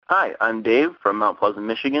Hi, I'm Dave from Mount Pleasant,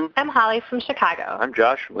 Michigan. I'm Holly from Chicago. I'm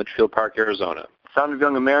Josh from Litchfield Park, Arizona. Sound of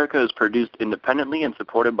Young America is produced independently and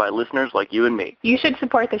supported by listeners like you and me. You should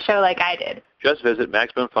support the show like I did. Just visit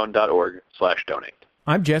MaxFunCon.org/donate.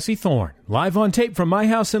 I'm Jesse Thorne, live on tape from my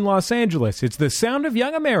house in Los Angeles. It's the Sound of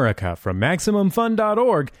Young America from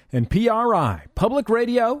MaximumFun.org and PRI, Public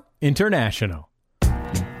Radio International.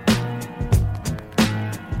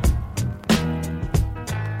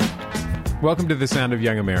 Welcome to the Sound of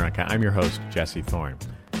Young America. I'm your host, Jesse Thorne.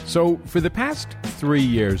 So for the past 3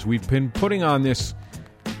 years, we've been putting on this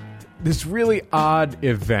really odd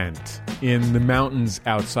event in the mountains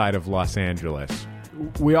outside of Los Angeles.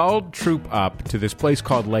 We all troop up to this place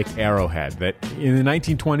called Lake Arrowhead that in the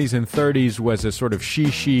 1920s and 30s was a sort of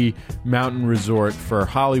she mountain resort for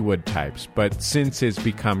Hollywood types, but since has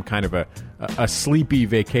become kind of a sleepy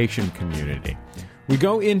vacation community. We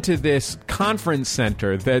go into this conference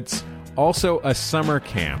center that's also a summer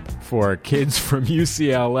camp for kids from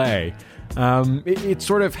UCLA. It's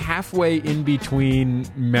sort of halfway in between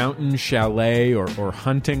mountain chalet or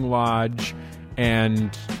hunting lodge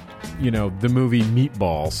and, you know, the movie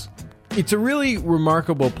Meatballs. It's a really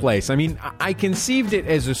remarkable place. I mean, I conceived it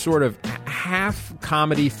as a sort of half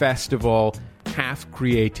comedy festival, half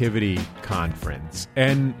creativity conference.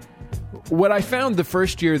 And what I found the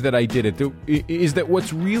first year that I did it is that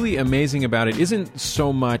what's really amazing about it isn't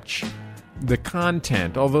so much the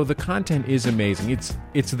content, although the content is amazing.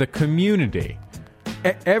 It's the community.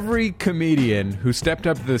 Every comedian who stepped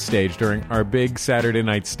up to the stage during our big Saturday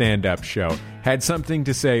night stand-up show had something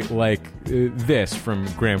to say like this from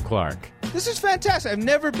Graham Clark. This is fantastic. I've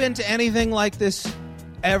never been to anything like this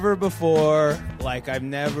ever before. Like, I've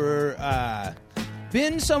never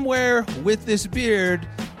been somewhere with this beard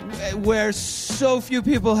where so few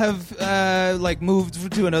people have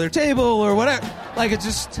moved to another table or whatever. Like, it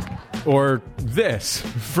just... Or this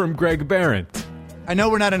from Greg Behrendt. I know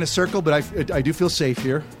we're not in a circle, but I do feel safe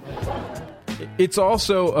here. It's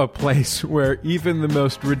also a place where even the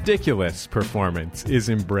most ridiculous performance is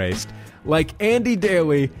embraced, like Andy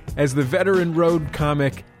Daly as the veteran road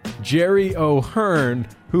comic Jerry O'Hearn,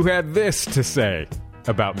 who had this to say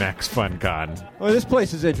about MaxFunCon. Well, this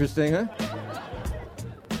place is interesting, huh?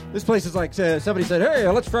 This place is like somebody said, hey,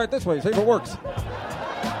 let's try it this way, see if it works.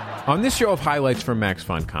 On this show of highlights from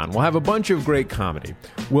MaxFunCon, we'll have a bunch of great comedy.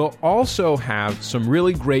 We'll also have some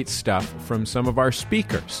really great stuff from some of our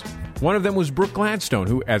speakers. One of them was Brooke Gladstone,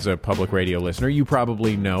 who, as a public radio listener, you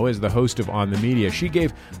probably know as the host of On the Media. She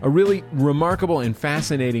gave a really remarkable and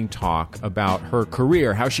fascinating talk about her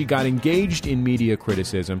career, how she got engaged in media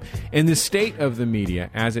criticism, and the state of the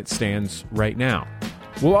media as it stands right now.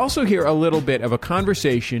 We'll also hear a little bit of a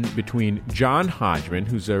conversation between John Hodgman,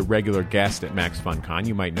 who's a regular guest at MaxFunCon.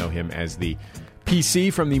 You might know him as the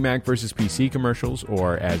PC from the Mac vs. PC commercials,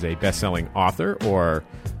 or as a best-selling author, or,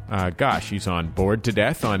 he's on Bored to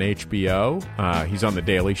Death on HBO. He's on The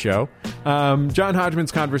Daily Show. John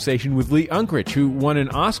Hodgman's conversation with Lee Unkrich, who won an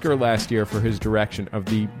Oscar last year for his direction of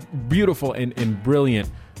the beautiful and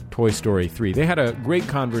brilliant Toy Story 3. They had a great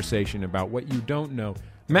conversation about what you don't know.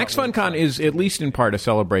 MaxFunCon is, at least in part, a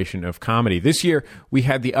celebration of comedy. This year, we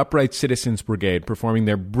had the Upright Citizens Brigade performing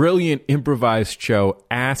their brilliant improvised show,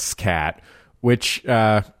 Ass Cat, which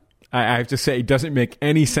I have to say doesn't make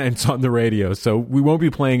any sense on the radio, so we won't be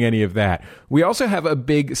playing any of that. We also have a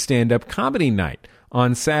big stand-up comedy night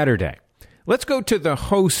on Saturday. Let's go to the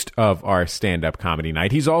host of our stand-up comedy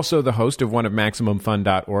night. He's also the host of one of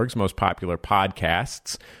MaximumFun.org's most popular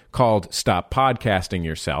podcasts called Stop Podcasting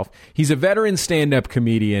Yourself. He's a veteran stand-up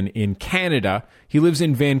comedian in Canada. He lives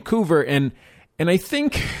in Vancouver, and I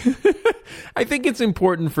think I think it's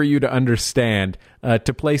important for you to understand,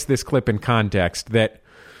 to place this clip in context, that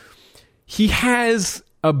he has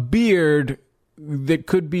a beard that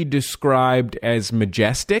could be described as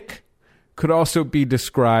majestic, could also be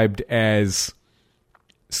described as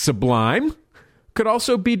sublime, could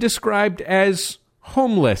also be described as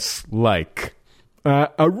homeless-like.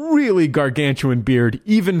 A really gargantuan beard,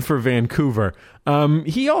 even for Vancouver.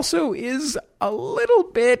 He also is a little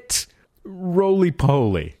bit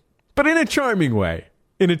roly-poly, but in a charming way.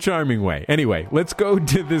 Anyway, let's go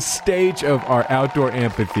to the stage of our outdoor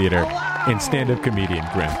amphitheater and stand-up comedian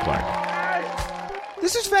Graham Clark.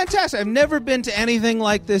 This is fantastic. I've never been to anything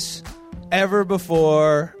like this ever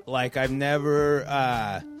before. Like, I've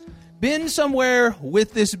never been somewhere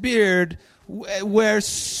with this beard where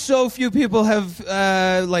so few people have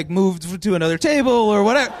moved to another table or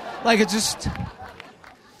whatever. It's just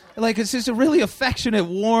a really affectionate,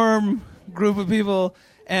 warm group of people.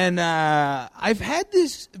 And I've had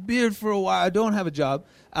this beard for a while. I don't have a job.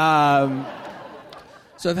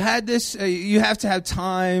 So I've had this. You have to have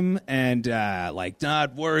time and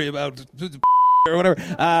not worry about or whatever.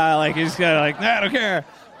 You just gotta nah, I don't care.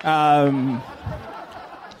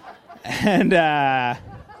 And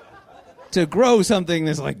to grow something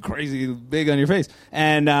that's crazy big on your face.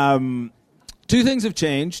 And two things have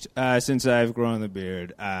changed since I've grown the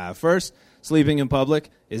beard. First, sleeping in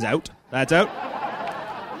public is out. That's out.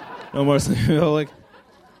 No more sleeping in public.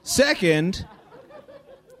 Second,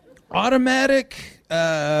 automatic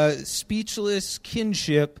speechless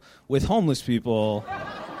kinship with homeless people.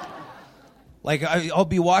 I'll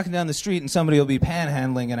be walking down the street and somebody will be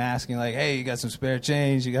panhandling and asking, hey, you got some spare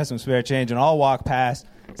change? You got some spare change? And I'll walk past.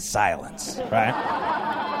 Silence, right?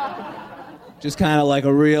 Just kind of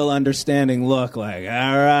a real understanding look, all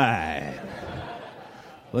right.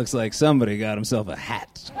 Looks like somebody got himself a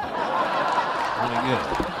hat. Really good.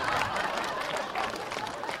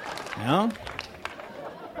 You know?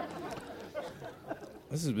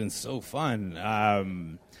 This has been so fun.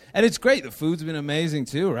 And it's great. The food's been amazing,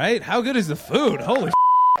 too, right? How good is the food? Holy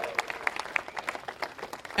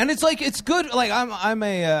And it's it's good. I'm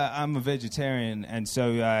a vegetarian, and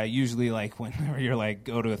so usually whenever you're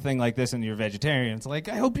go to a thing like this and you're vegetarian, it's I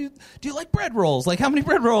hope do you like bread rolls? How many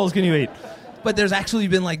bread rolls can you eat? But there's actually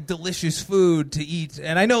been delicious food to eat,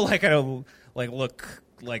 and I know I don't look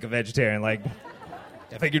like a vegetarian. I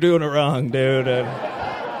think you're doing it wrong, dude.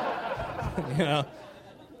 You know.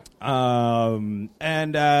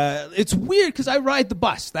 And it's weird because I ride the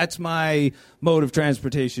bus. That's my mode of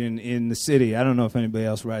transportation in the city. I don't know if anybody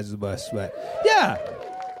else rides the bus, but yeah.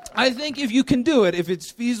 I think if you can do it, if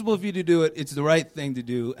it's feasible for you to do it, it's the right thing to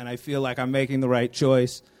do, and I feel I'm making the right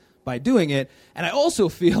choice by doing it. And I also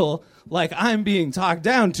feel I'm being talked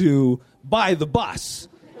down to by the bus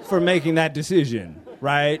for making that decision,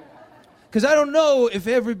 right? Because I don't know if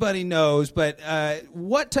everybody knows, but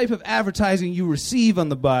what type of advertising you receive on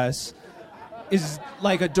the bus is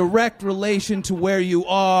a direct relation to where you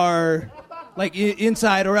are,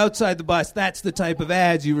 inside or outside the bus. That's the type of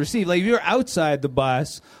ads you receive. If you're outside the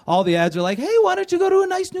bus, all the ads are hey, why don't you go to a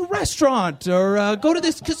nice new restaurant, or go to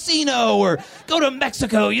this casino, or go to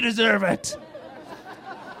Mexico, you deserve it.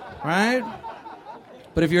 Right?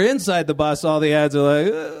 But if you're inside the bus, all the ads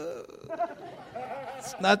are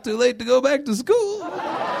not too late to go back to school.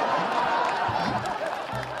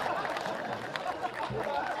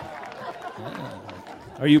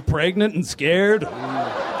 Are you pregnant and scared?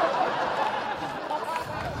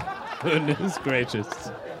 Goodness gracious.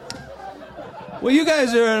 Well, you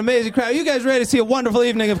guys are an amazing crowd. You guys ready to see a wonderful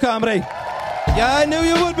evening of comedy? Yeah, I knew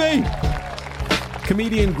you would be.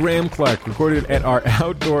 Comedian Graham Clark recorded at our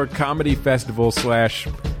outdoor comedy festival /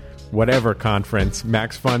 whatever conference,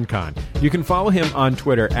 MaxFunCon. You can follow him on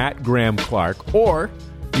Twitter at Graham Clark, or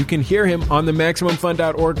you can hear him on the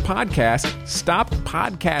MaximumFun.org podcast, Stop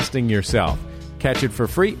Podcasting Yourself. Catch it for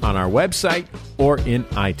free on our website or in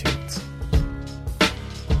iTunes.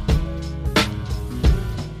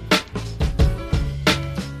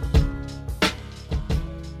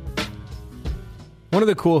 One of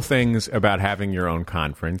the cool things about having your own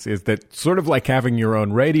conference is that, sort of like having your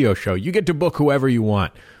own radio show, you get to book whoever you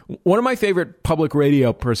want. One of my favorite public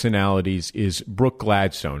radio personalities is Brooke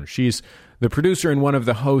Gladstone. She's the producer and one of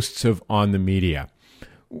the hosts of On the Media.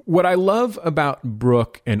 What I love about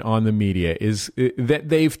Brooke and On the Media is that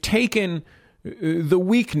they've taken the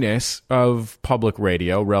weakness of public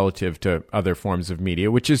radio relative to other forms of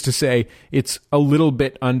media, which is to say it's a little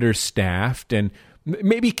bit understaffed and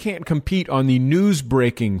maybe can't compete on the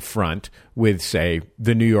news-breaking front with, say,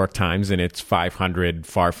 the New York Times and its 500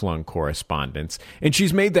 far-flung correspondents. And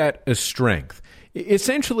she's made that a strength.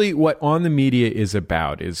 Essentially, what On the Media is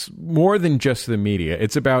about is more than just the media.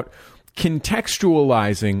 It's about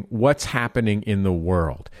contextualizing what's happening in the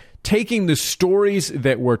world, taking the stories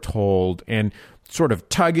that we're told and sort of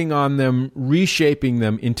tugging on them, reshaping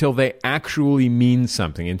them until they actually mean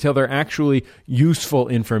something, until they're actually useful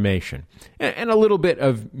information. And a little bit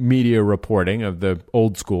of media reporting of the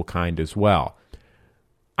old school kind as well.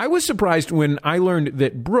 I was surprised when I learned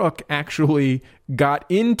that Brooke actually got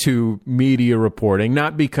into media reporting,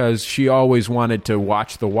 not because she always wanted to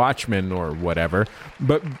watch The Watchmen or whatever,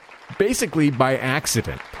 but basically by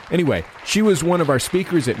accident. Anyway, she was one of our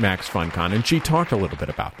speakers at MaxFunCon, and she talked a little bit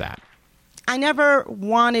about that. I never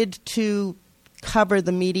wanted to cover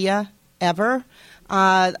the media, ever.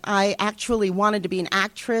 I actually wanted to be an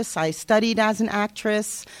actress. I studied as an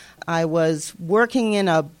actress. I was working in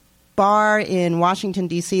a bar in Washington,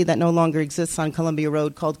 D.C. that no longer exists on Columbia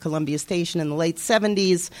Road called Columbia Station in the late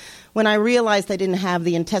 70s when I realized I didn't have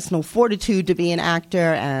the intestinal fortitude to be an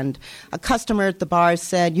actor, and a customer at the bar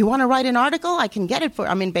said, "You want to write an article? I can get it for..."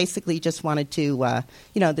 I mean, basically just wanted to,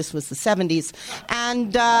 this was the 70s.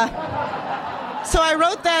 And so I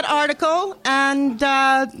wrote that article, and,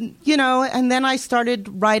 and then I started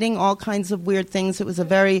writing all kinds of weird things. It was a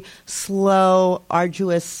very slow,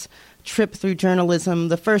 arduous trip through journalism.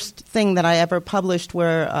 The first thing that I ever published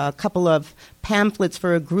were a couple of pamphlets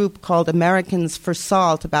for a group called Americans for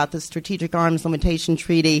Salt about the Strategic Arms Limitation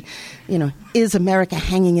Treaty. Is America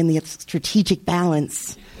hanging in the strategic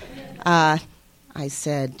balance? I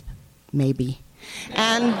said, maybe.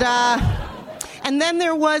 And then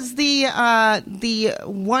there was the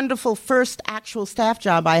wonderful first actual staff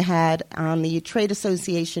job I had on the Trade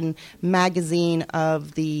Association magazine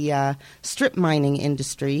of the strip mining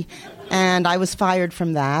industry, and I was fired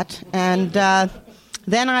from that. And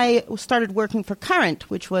then I started working for Current,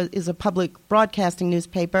 which is a public broadcasting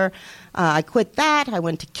newspaper. I quit that. I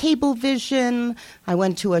went to Cablevision. I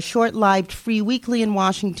went to a short-lived free weekly in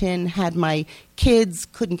Washington, had my kids,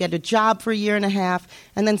 couldn't get a job for a year and a half.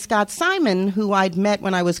 And then Scott Simon, who I'd met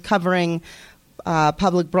when I was covering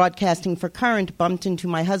public broadcasting for Current, bumped into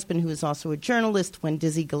my husband, who is also a journalist, when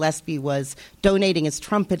Dizzy Gillespie was donating his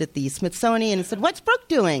trumpet at the Smithsonian, and said, "What's Brooke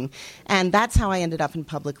doing?" And that's how I ended up in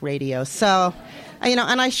public radio. So, and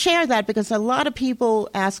I share that because a lot of people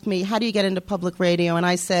ask me, how do you get into public radio? And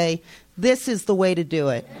I say, this is the way to do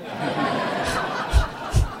it.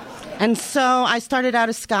 And so I started out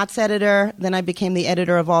as Scott's editor. Then I became the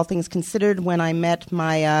editor of All Things Considered when I met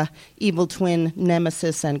my evil twin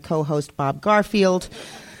nemesis and co-host Bob Garfield,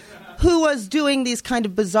 who was doing these kind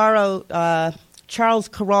of bizarro Charles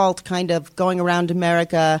Kuralt kind of going around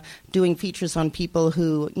America doing features on people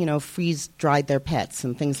who, freeze-dried their pets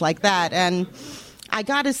and things like that. And I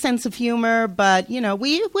got a sense of humor, but,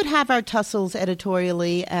 we would have our tussles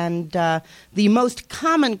editorially, and the most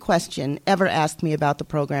common question ever asked me about the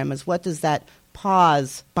program is, what does that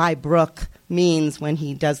pause by Brooke means when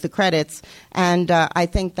he does the credits? And I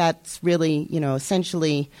think that's really,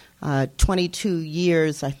 essentially 22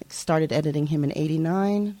 years. I think started editing him in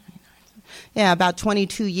 89. Yeah, about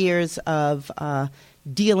 22 years of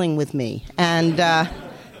dealing with me.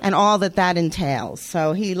 And all that entails.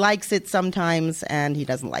 So he likes it sometimes, and he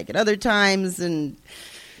doesn't like it other times, and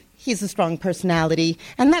he's a strong personality.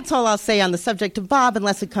 And that's all I'll say on the subject of Bob,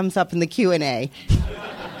 unless it comes up in the Q&A.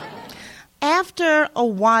 After a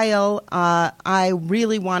while, I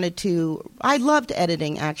really wanted to... I loved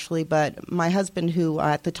editing, actually, but my husband, who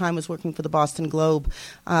at the time was working for the Boston Globe,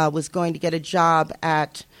 was going to get a job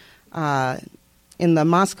in the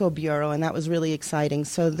Moscow bureau, and that was really exciting.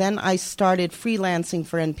 So then I started freelancing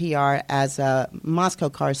for NPR as a Moscow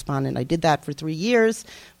correspondent. I did that for 3 years.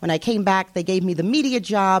 When I came back, they gave me the media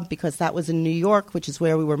job because that was in New York, which is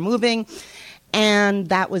where we were moving. And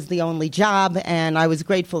that was the only job, and I was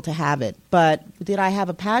grateful to have it. But did I have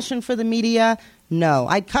a passion for the media? No.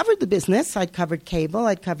 I'd covered the business. I'd covered cable.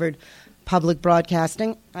 I'd covered public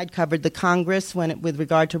broadcasting. I'd covered the Congress with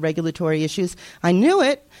regard to regulatory issues. I knew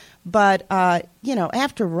it. But,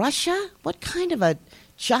 after Russia, what kind of a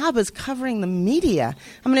job is covering the media?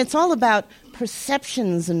 I mean, it's all about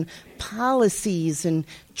perceptions and policies and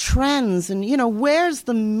trends and, where's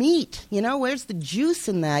the meat? Where's the juice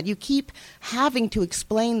in that? You keep having to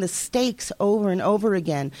explain the stakes over and over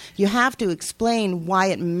again. You have to explain why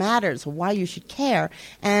it matters, why you should care.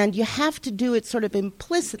 And you have to do it sort of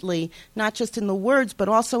implicitly, not just in the words, but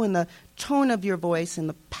also in the tone of your voice and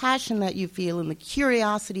the passion that you feel and the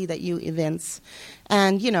curiosity that you evince.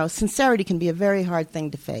 And, sincerity can be a very hard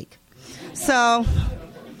thing to fake. So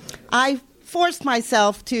I forced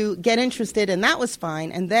myself to get interested, and that was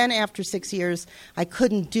fine. And then after 6 years, I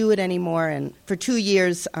couldn't do it anymore. And for 2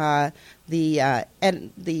 years, the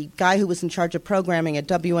guy who was in charge of programming at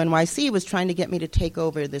WNYC was trying to get me to take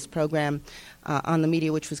over this program on the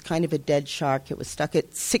media, which was kind of a dead shark. It was stuck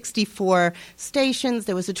at 64 stations.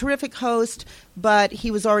 There was a terrific host, but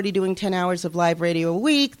he was already doing 10 hours of live radio a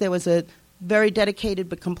week. There was a very dedicated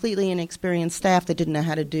but completely inexperienced staff that didn't know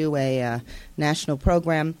how to do a national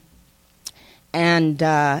program. And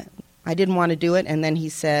I didn't want to do it. And then he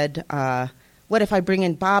said, what if I bring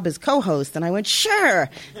in Bob as co-host? And I went, sure.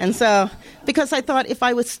 And so, because I thought if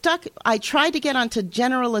I was stuck, I tried to get onto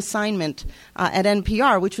general assignment at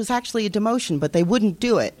NPR, which was actually a demotion, but they wouldn't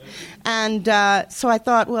do it. And so I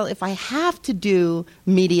thought, well, if I have to do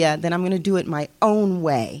media, then I'm going to do it my own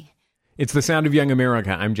way. It's The Sound of Young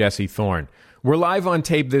America. I'm Jesse Thorne. We're live on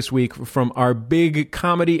tape this week from our big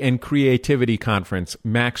comedy and creativity conference,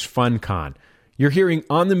 MaxFunCon. You're hearing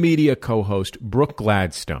On the Media co-host Brooke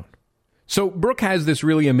Gladstone. So Brooke has this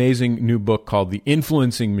really amazing new book called The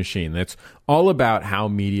Influencing Machine that's all about how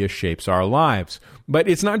media shapes our lives. But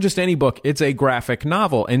it's not just any book, it's a graphic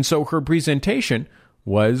novel. And so her presentation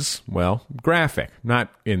was, well, graphic.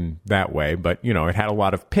 Not in that way, but, it had a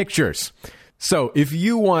lot of pictures. So if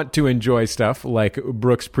you want to enjoy stuff like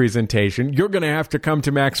Brooke's presentation, you're going to have to come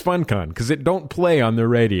to MaxFunCon because it don't play on the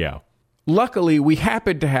radio. Luckily, we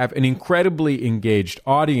happen to have an incredibly engaged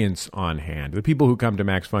audience on hand. The people who come to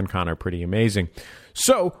MaxFunCon are pretty amazing.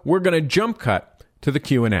 So we're going to jump cut to the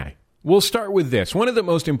Q&A. We'll start with this. One of the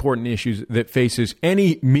most important issues that faces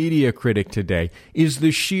any media critic today is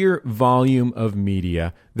the sheer volume of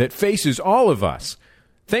media that faces all of us.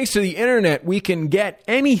 Thanks to the internet, we can get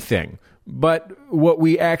anything, but what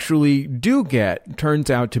we actually do get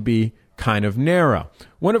turns out to be kind of narrow.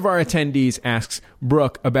 One of our attendees asks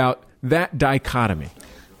Brooke about that dichotomy.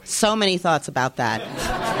 So many thoughts about that.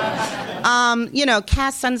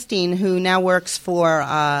 Cass Sunstein, who now works for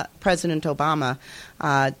President Obama,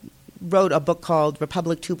 wrote a book called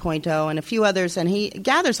Republic 2.0 and a few others, and he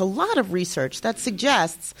gathers a lot of research that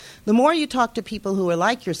suggests the more you talk to people who are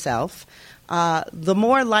like yourself, the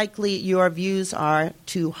more likely your views are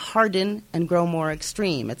to harden and grow more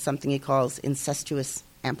extreme. It's something he calls incestuous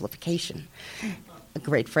amplification. A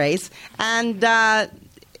great phrase. And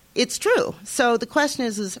it's true. So the question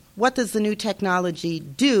is what does the new technology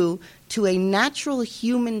do to a natural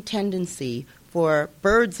human tendency for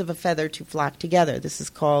birds of a feather to flock together? This is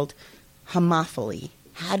called homophily.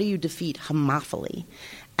 How do you defeat homophily?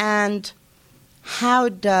 And how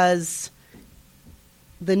do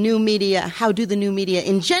the new media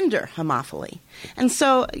engender homophily? And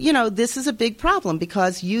so, this is a big problem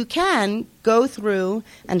because you can go through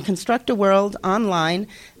and construct a world online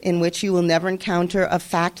in which you will never encounter a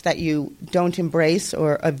fact that you don't embrace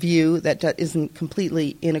or a view that isn't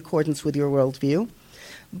completely in accordance with your worldview.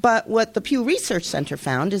 But what the Pew Research Center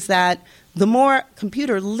found is that the more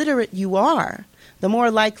computer literate you are, the more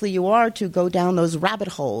likely you are to go down those rabbit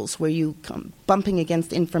holes where you come bumping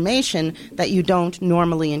against information that you don't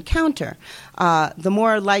normally encounter. The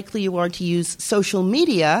more likely you are to use social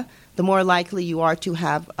media, the more likely you are to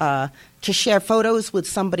have to share photos with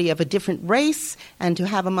somebody of a different race and to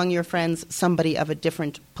have among your friends somebody of a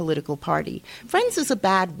different political party. Friends is a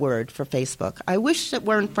bad word for Facebook. I wish it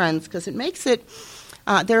weren't friends because it makes it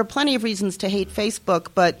there are plenty of reasons to hate Facebook,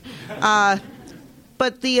 but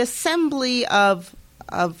the assembly of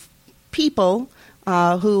people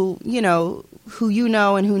who you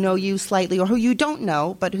know and who know you slightly, or who you don't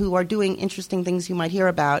know, but who are doing interesting things you might hear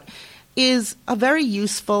about, is a very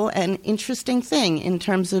useful and interesting thing in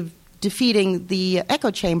terms of defeating the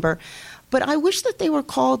echo chamber. But I wish that they were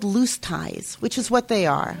called loose ties, which is what they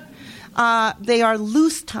are. They are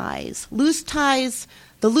loose ties. Loose ties,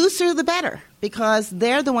 the looser the better, because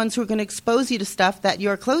they're the ones who are going to expose you to stuff that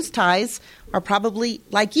your close ties are probably,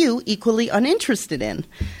 like you, equally uninterested in.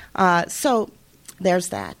 So there's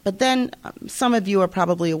that. But then some of you are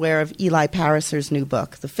probably aware of Eli Pariser's new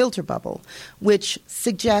book, The Filter Bubble, which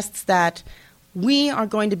suggests that we are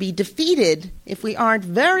going to be defeated if we aren't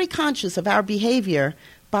very conscious of our behavior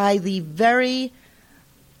by the very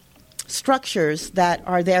structures that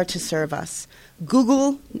are there to serve us.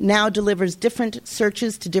 Google now delivers different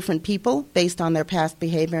searches to different people based on their past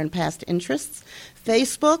behavior and past interests.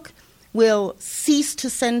 Facebook will cease to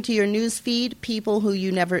send to your news feed people who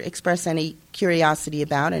you never express any curiosity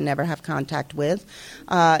about and never have contact with.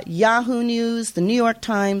 Yahoo News, the New York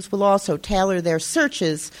Times will also tailor their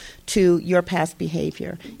searches to your past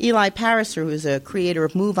behavior. Eli Pariser, who's a creator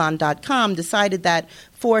of MoveOn.com, decided that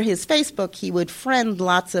for his Facebook he would friend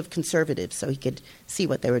lots of conservatives so he could see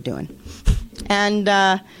what they were doing.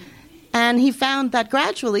 And he found that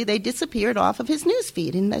gradually they disappeared off of his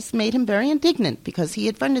newsfeed, and this made him very indignant because he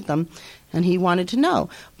had friended them and he wanted to know.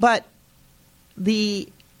 But the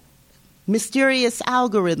mysterious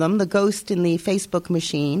algorithm, the ghost in the Facebook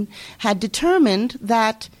machine, had determined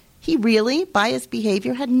that he really, by his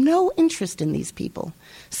behavior, had no interest in these people.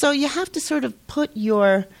 So you have to sort of put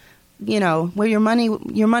your where your money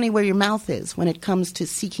where your mouth is when it comes to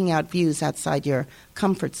seeking out views outside your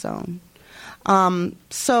comfort zone.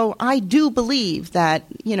 So I do believe that,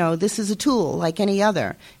 this is a tool like any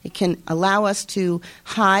other. It can allow us to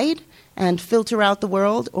hide and filter out the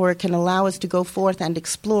world, or it can allow us to go forth and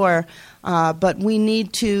explore. But we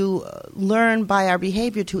need to learn by our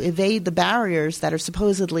behavior to evade the barriers that are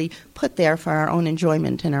supposedly put there for our own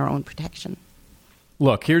enjoyment and our own protection.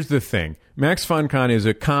 Look, here's the thing. MaxFunCon is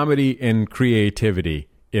a comedy and creativity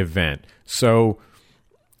event. So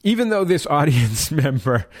even though this audience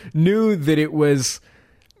member knew that it was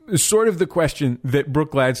sort of the question that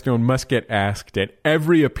Brooke Gladstone must get asked at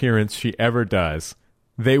every appearance she ever does.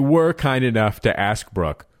 They were kind enough to ask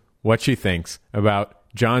Brooke what she thinks about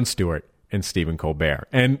Jon Stewart and Stephen Colbert.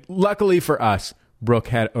 And luckily for us, Brooke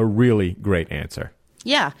had a really great answer.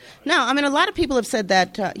 Yeah. No, I mean, a lot of people have said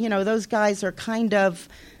that, those guys are kind of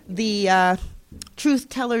the truth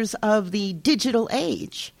tellers of the digital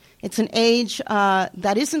age. It's an age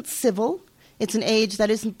that isn't civil. It's an age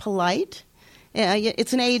that isn't polite.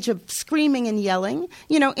 It's an age of screaming and yelling.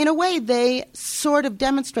 In a way, they sort of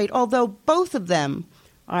demonstrate, although both of them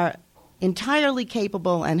are entirely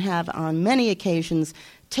capable and have on many occasions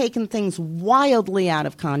taken things wildly out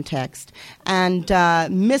of context and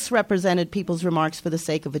misrepresented people's remarks for the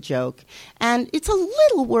sake of a joke. And it's a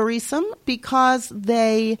little worrisome because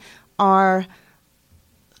they are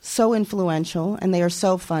so influential and they are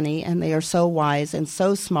so funny and they are so wise and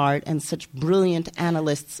so smart and such brilliant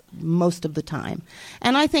analysts most of the time.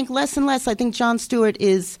 And I think less and less, I think Jon Stewart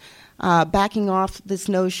is backing off this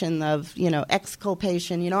notion of,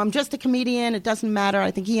 exculpation. I'm just a comedian. It doesn't matter. I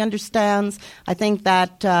think he understands. I think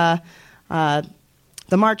that the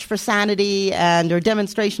March for Sanity or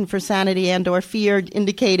Demonstration for Sanity and or Fear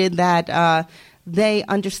indicated that they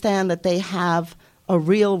understand that they have a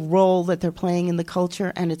real role that they're playing in the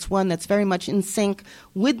culture, and it's one that's very much in sync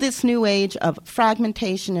with this new age of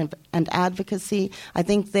fragmentation and advocacy. I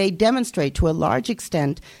think they demonstrate to a large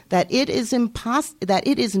extent that it is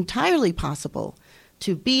entirely possible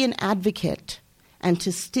to be an advocate and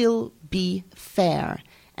to still be fair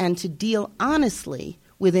and to deal honestly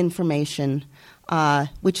with information,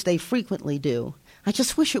 which they frequently do. I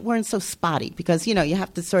just wish it weren't so spotty because, you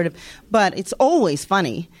have to but it's always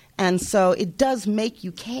funny. And so it does make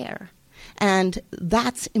you care. And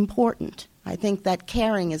that's important. I think that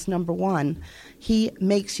caring is number one. He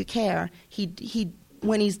makes you care. He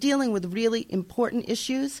when he's dealing with really important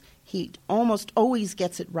issues, he almost always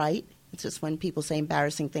gets it right. It's just when people say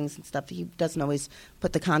embarrassing things and stuff, he doesn't always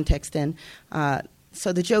put the context in.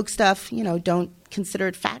 So the joke stuff, don't consider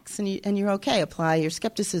it facts and you're okay. Apply your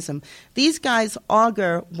skepticism. These guys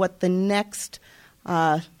augur what the next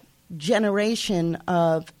generation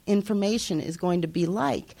of information is going to be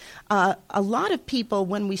like. A lot of people,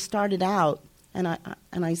 when we started out, and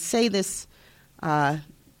I say this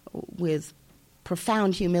with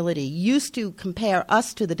profound humility, used to compare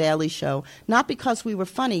us to The Daily Show, not because we were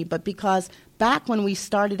funny, but because back when we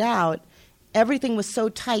started out, everything was so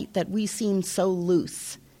tight that we seemed so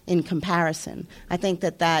loose in comparison. I think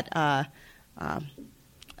that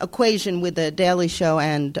equation with The Daily Show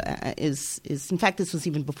and is in fact, this was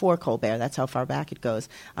even before Colbert. That's how far back it goes.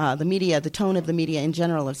 The media, the tone of the media in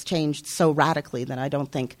general has changed so radically that I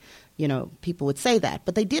don't think, people would say that.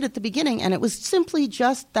 But they did at the beginning, and it was simply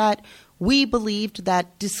just that we believed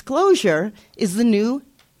that disclosure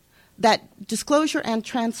that disclosure and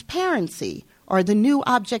transparency are the new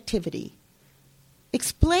objectivity.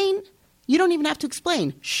 Explain. You don't even have to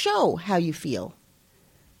explain. Show how you feel.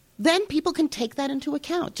 Then people can take that into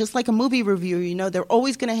account. Just like a movie reviewer, they're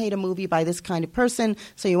always going to hate a movie by this kind of person,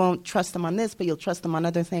 so you won't trust them on this, but you'll trust them on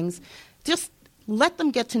other things. Just let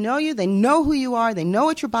them get to know you. They know who you are. They know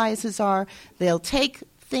what your biases are. They'll take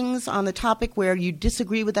things on the topic where you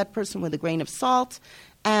disagree with that person with a grain of salt,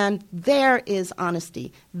 and there is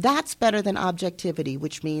honesty. That's better than objectivity,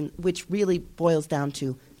 which really boils down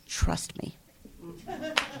to trust me.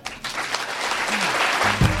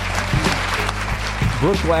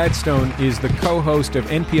 Brooke Gladstone is the co-host of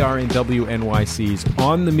NPR and WNYC's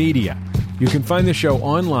On the Media. You can find the show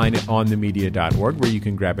online at onthemedia.org, where you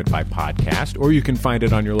can grab it by podcast, or you can find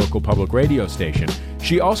it on your local public radio station.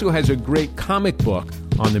 She also has a great comic book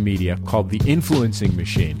on the media called The Influencing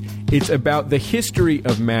Machine. It's about the history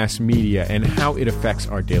of mass media and how it affects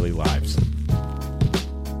our daily lives.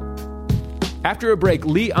 After a break,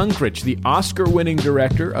 Lee Unkrich, the Oscar-winning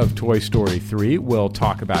director of Toy Story 3, will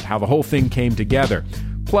talk about how the whole thing came together.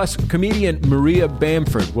 Plus, comedian Maria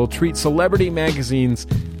Bamford will treat celebrity magazines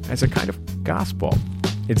as a kind of gospel.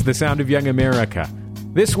 It's The Sound of Young America.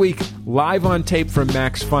 This week, live on tape from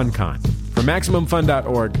MaxFunCon. For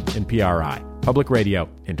MaximumFun.org and PRI, Public Radio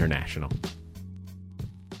International.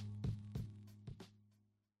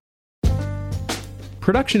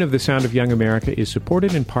 Production of The Sound of Young America is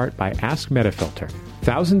supported in part by Ask Metafilter.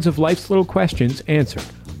 Thousands of life's little questions answered.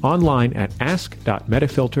 Online at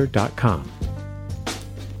ask.metafilter.com.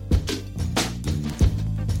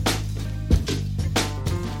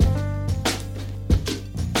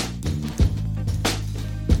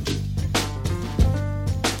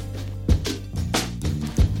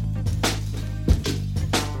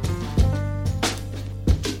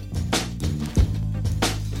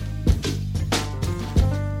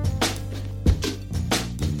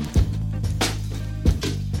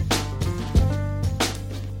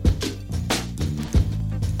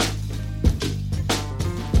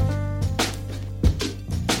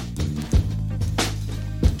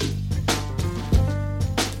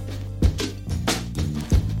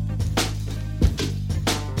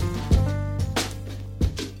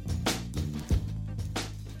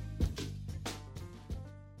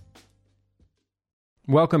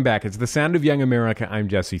 Welcome back. It's The Sound of Young America. I'm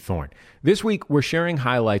Jesse Thorne. This week, we're sharing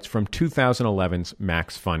highlights from 2011's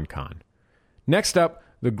MaxFunCon. Next up,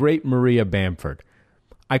 the great Maria Bamford.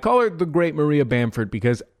 I call her the great Maria Bamford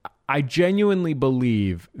because I genuinely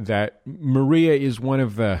believe that Maria is one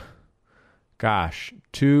of the,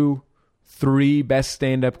 2, 3 best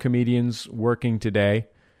stand-up comedians working today.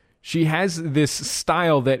 She has this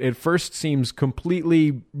style that at first seems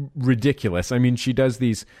completely ridiculous. I mean, she does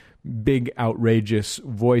these big, outrageous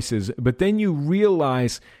voices, but then you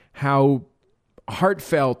realize how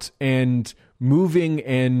heartfelt and moving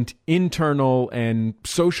and internal and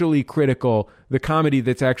socially critical the comedy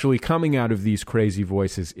that's actually coming out of these crazy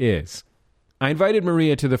voices is. I invited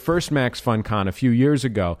Maria to the first MaxFunCon a few years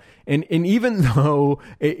ago, and even though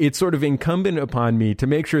it's sort of incumbent upon me to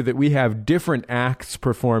make sure that we have different acts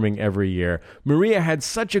performing every year, Maria had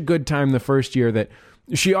such a good time the first year that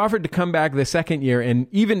she offered to come back the second year and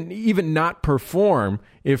even not perform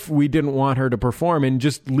if we didn't want her to perform and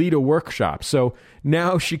just lead a workshop. So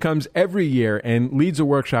now she comes every year and leads a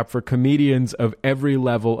workshop for comedians of every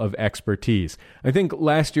level of expertise. I think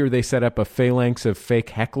last year they set up a phalanx of fake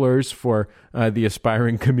hecklers for the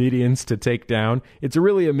aspiring comedians to take down. It's a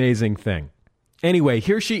really amazing thing. Anyway,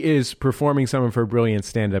 here she is performing some of her brilliant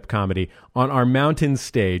stand-up comedy on our mountain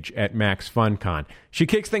stage at MaxFunCon. She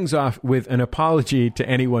kicks things off with an apology to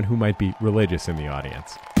anyone who might be religious in the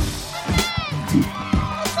audience. It's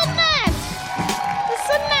a mess. It's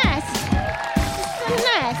a mess.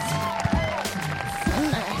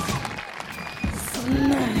 It's a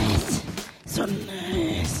mess. It's a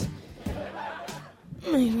mess.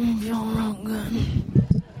 Make me feel real good.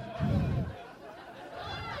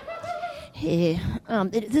 Hey,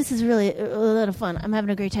 this is really a lot of fun. I'm having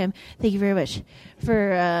a great time. Thank you very much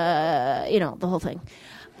for, the whole thing.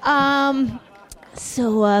 I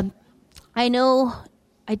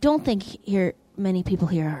don't think many people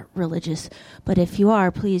here are religious, but if you are,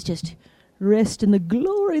 please just rest in the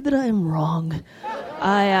glory that I am wrong.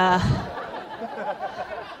 I've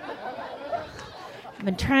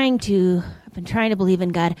been trying to believe in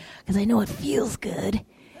God because I know it feels good.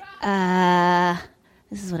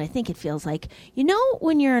 This is what I think it feels like. You know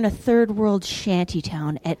when you're in a third world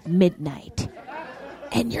shantytown at midnight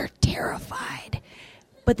and you're terrified,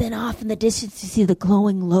 but then off in the distance you see the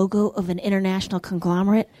glowing logo of an international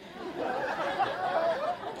conglomerate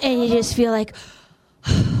and you just feel like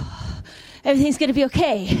everything's going to be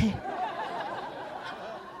okay.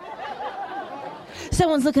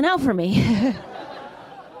 Someone's looking out for me.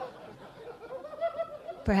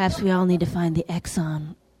 Perhaps we all need to find the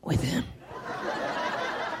Exxon within.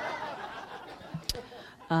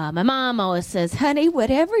 My mom always says, honey,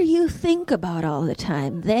 whatever you think about all the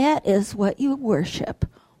time, that is what you worship.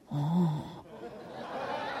 Oh.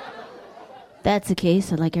 That's the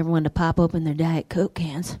case. I'd like everyone to pop open their Diet Coke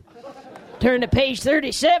cans. Turn to page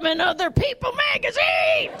 37 of their People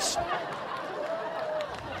magazines.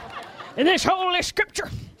 In this holy scripture,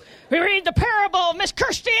 we read the parable of Miss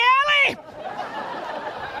Kirstie Alley.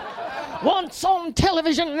 Once on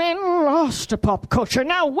television and lost to pop culture.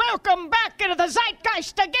 Now welcome back into the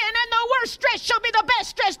zeitgeist again, and the worst dress shall be the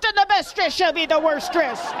best dressed, and the best dress shall be the worst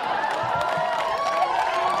dressed.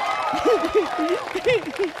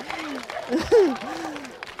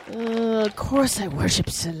 Of course I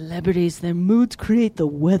worship celebrities. Their moods create the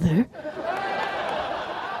weather.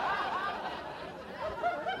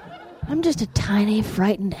 I'm just a tiny,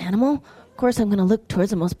 frightened animal. Of course, I'm going to look towards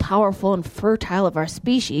the most powerful and fertile of our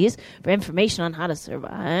species for information on how to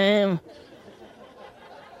survive.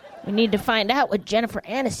 We need to find out what Jennifer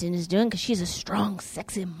Aniston is doing because she's a strong,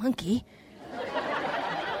 sexy monkey.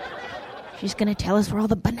 She's going to tell us where all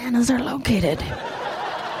the bananas are located.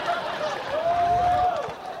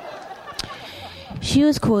 She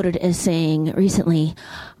was quoted as saying recently,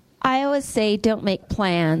 I always say don't make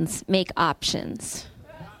plans, make options.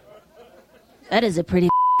 That is a pretty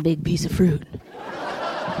big piece of fruit.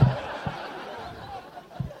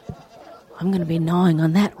 I'm going to be gnawing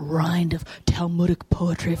on that rind of Talmudic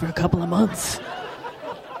poetry for a couple of months.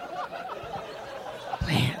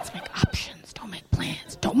 Plans, make options. Don't make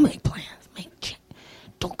plans. Don't make plans.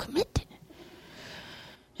 Don't commit.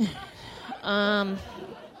 I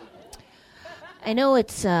know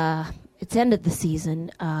it's end of the season.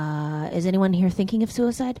 Is anyone here thinking of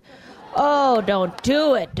suicide? Oh, don't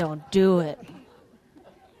do it. Don't do it.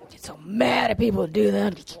 I get so mad at people who do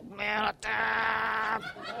that. I get so mad at them.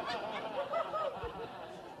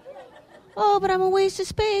 Oh, but I'm a waste of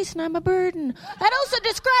space and I'm a burden. That also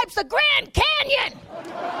describes the Grand Canyon.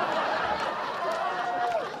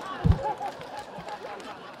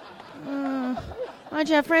 Why don't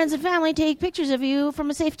you have friends and family take pictures of you from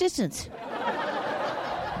a safe distance?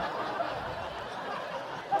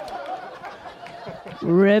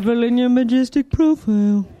 Revel in your majestic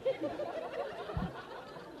profile.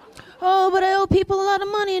 Oh, but I owe people a lot of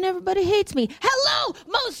money and everybody hates me. Hello,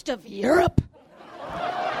 most of Europe.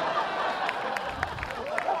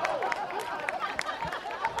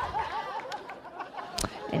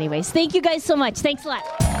 Anyways, thank you guys so much. Thanks a lot.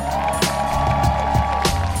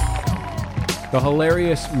 The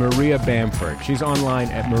hilarious Maria Bamford. She's online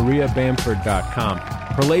at mariabamford.com.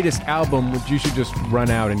 Her latest album, which you should just run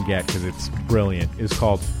out and get because it's brilliant, is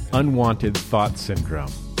called Unwanted Thought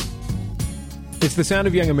Syndrome. It's The Sound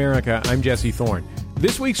of Young America. I'm Jesse Thorne.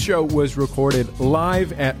 This week's show was recorded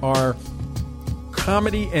live at our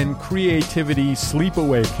comedy and creativity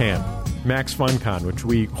sleepaway camp, MaxFunCon, which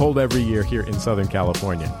we hold every year here in Southern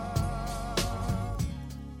California.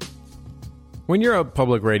 When you're a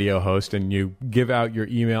public radio host and you give out your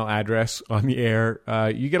email address on the air,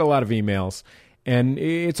 you get a lot of emails. And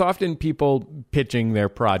it's often people pitching their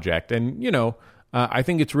project. And, I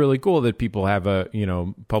think it's really cool that people have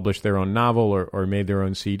published their own novel or made their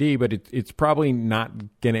own CD, but it's probably not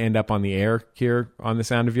going to end up on the air here on The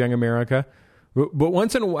Sound of Young America. But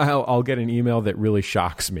once in a while, I'll get an email that really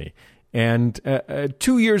shocks me. And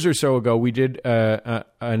 2 years or so ago, we did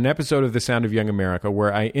an episode of The Sound of Young America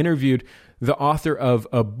where I interviewed the author of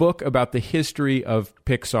a book about the history of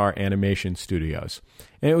Pixar animation studios.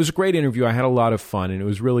 And it was a great interview. I had a lot of fun, and it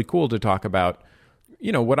was really cool to talk about,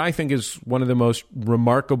 what I think is one of the most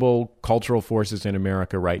remarkable cultural forces in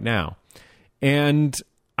America right now. And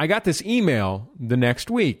I got this email the next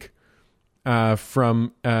week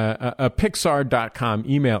from a Pixar.com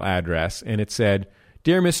email address, and it said,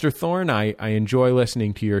 "Dear Mr. Thorne, I enjoy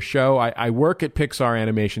listening to your show. I work at Pixar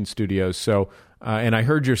Animation Studios, so and I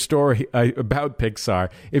heard your story about Pixar.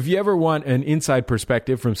 If you ever want an inside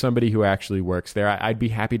perspective from somebody who actually works there, I'd be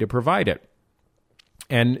happy to provide it."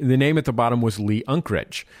 And the name at the bottom was Lee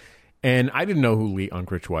Unkrich. And I didn't know who Lee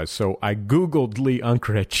Unkrich was, so I Googled Lee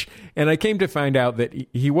Unkrich, and I came to find out that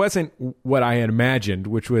he wasn't what I had imagined,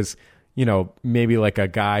 which was, maybe like a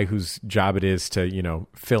guy whose job it is to,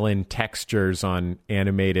 fill in textures on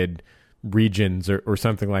animated regions or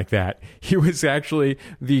something like that. He was actually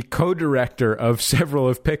the co-director of several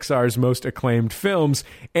of Pixar's most acclaimed films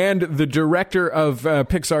and the director of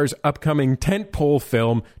Pixar's upcoming tentpole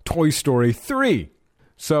film, Toy Story 3.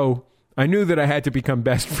 So I knew that I had to become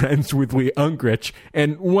best friends with Lee Unkrich,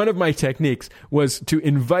 and one of my techniques was to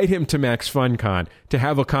invite him to MaxFunCon to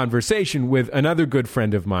have a conversation with another good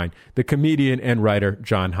friend of mine, the comedian and writer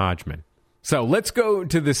John Hodgman. So let's go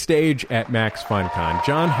to the stage at MaxFunCon.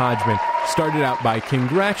 John Hodgman started out by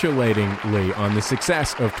congratulating Lee on the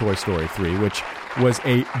success of Toy Story 3, which was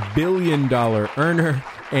a $1 billion earner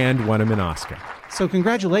and won him an Oscar. So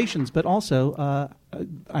congratulations, but also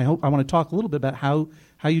I want to talk a little bit about how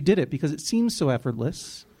you did it, because it seems so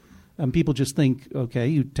effortless. People just think, okay,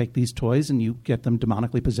 you take these toys and you get them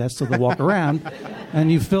demonically possessed so they'll walk around,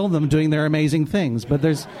 and you film them doing their amazing things. But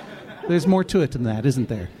there's more to it than that, isn't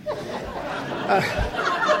there?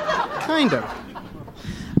 Kind of.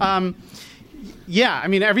 Yeah, I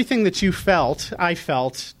mean, everything that you felt, I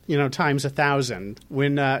felt, times 1,000.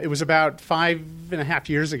 When it was about 5.5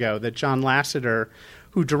 years ago that John Lasseter,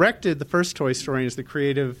 who directed the first Toy Story and is the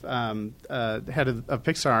creative head of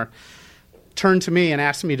Pixar, turned to me and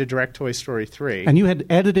asked me to direct Toy Story 3. And you had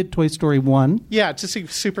edited Toy Story 1? Yeah, just a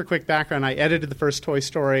super quick background. I edited the first Toy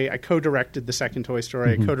Story. I co-directed the second Toy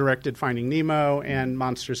Story. I co-directed Finding Nemo and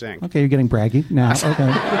Monsters, Inc. Okay, you're getting braggy now.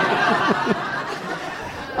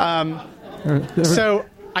 Okay. So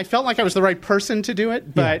I felt like I was the right person to do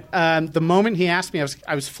it, but the moment he asked me,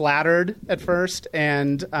 I was flattered at first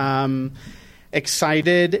and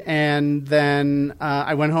excited, and then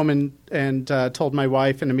I went home and told my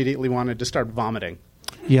wife and immediately wanted to start vomiting.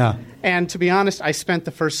 Yeah. And to be honest, I spent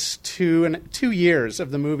the first 2 years of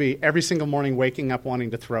the movie every single morning waking up wanting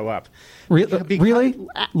to throw up. Really?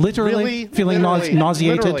 Literally? Feeling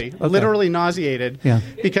nauseated? Literally nauseated. Yeah.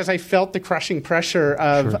 Because I felt the crushing pressure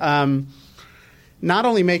of not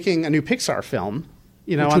only making a new Pixar film,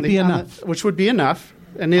 which would be enough,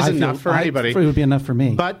 and is enough for anybody. It would be enough for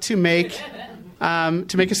me. But to make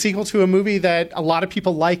a sequel to a movie that a lot of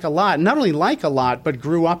people like a lot, not only like a lot, but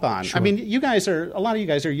grew up on. Sure. I mean, a lot of you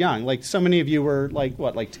guys are young. Like, so many of you were like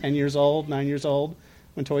 10 years old, 9 years old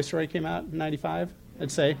when Toy Story came out in 95,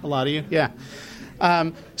 I'd say. A lot of you. Yeah.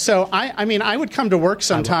 So, I would come to work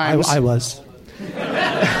sometimes. I was.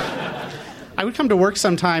 I would come to work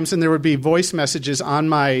sometimes, and there would be voice messages on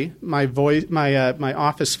my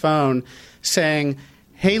office phone saying,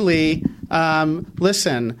 "Hey Lee,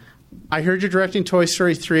 listen, I heard you're directing Toy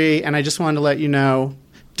Story 3, and I just wanted to let you know,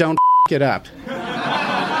 don't it up."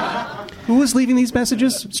 Who was leaving these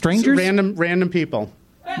messages? Strangers? Random people.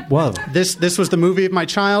 Whoa. This was the movie of my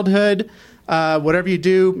childhood. Whatever you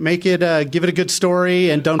do, make it give it a good story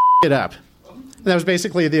and don't it up. And that was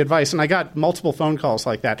basically the advice, and I got multiple phone calls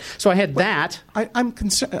like that. So I had that. I'm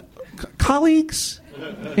concerned. Colleagues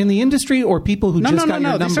in the industry or people who just got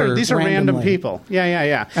your number These are random randomly? people.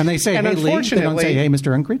 Yeah. And they say, hey, Lee? They don't say, hey,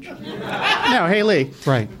 Mr. Unkrich? No, hey, Lee.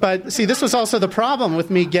 Right. But, see, this was also the problem with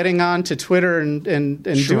me getting on to Twitter and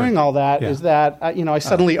Sure. doing all that, Yeah. is that, I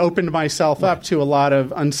suddenly opened myself up to a lot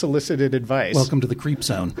of unsolicited advice. Welcome to the creep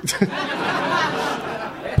zone.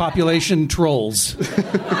 Population trolls.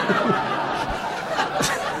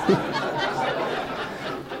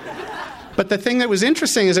 But the thing that was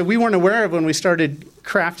interesting is that we weren't aware of when we started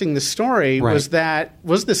crafting the story was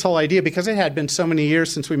this whole idea, because it had been so many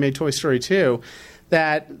years since we made Toy Story 2,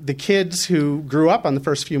 that the kids who grew up on the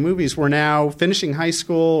first few movies were now finishing high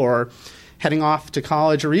school or heading off to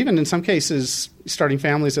college, or even in some cases starting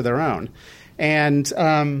families of their own.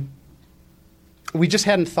 And we just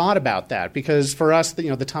hadn't thought about that, because for us,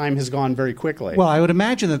 the time has gone very quickly. Well, I would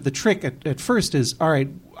imagine that the trick at first is, all right,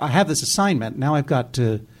 I have this assignment. Now I've got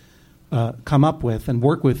to come up with and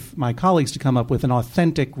work with my colleagues to come up with an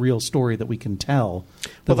authentic, real story that we can tell.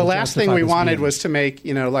 Well, the last thing we wanted was to make,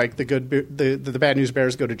 like the Bad News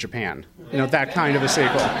Bears go to Japan. That kind of a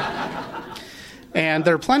sequel. And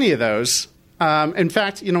there are plenty of those. In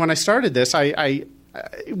fact, when I started this,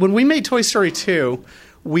 when we made Toy Story 2,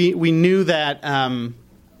 we knew that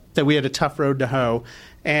that we had a tough road to hoe,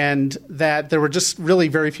 and that there were just really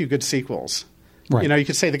very few good sequels. Right. You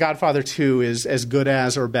could say The Godfather 2 is as good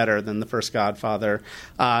as or better than the first Godfather.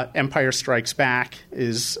 Empire Strikes Back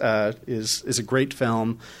is a great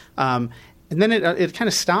film. And then it kind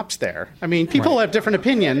of stops there. I mean, people have different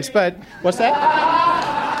opinions, but what's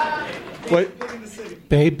that? What?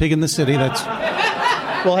 Babe, Pig in the City. That's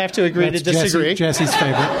we'll have to agree to disagree. Jesse's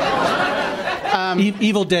favorite.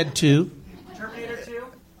 Evil Dead 2. Terminator 2?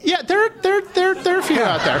 Yeah, there are a few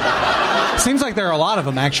out there. Seems like there are a lot of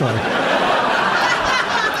them, actually.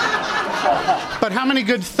 But how many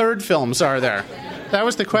good third films are there? That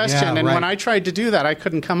was the question, Yeah, and right. when I tried to do that, I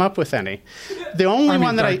couldn't come up with any. The only Army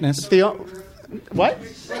one of that Darkness. What?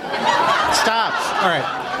 Stop. All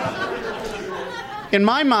right. In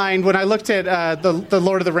my mind, when I looked at the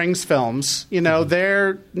Lord of the Rings films,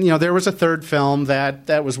 there was a third film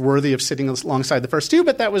that was worthy of sitting alongside the first two,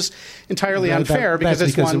 but that was entirely unfair because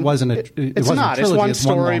it wasn't a trilogy, it's not. It's one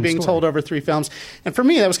story long being story. told over three films. And for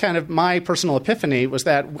me, that was kind of my personal epiphany, was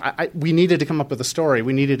that we needed to come up with a story.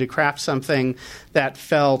 We needed to craft something that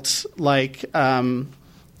felt like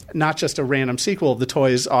not just a random sequel of the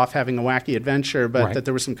toys off having a wacky adventure, but that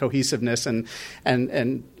there was some cohesiveness and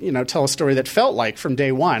tell a story that felt like from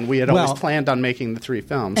day one we had always planned on making the three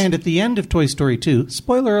films. And at the end of Toy Story 2,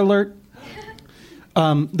 spoiler alert,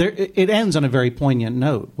 it ends on a very poignant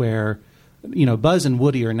note where Buzz and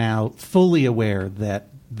Woody are now fully aware that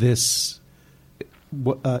this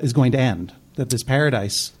is going to end, that this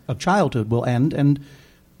paradise of childhood will end, and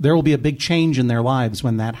there will be a big change in their lives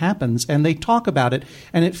when that happens, and they talk about it,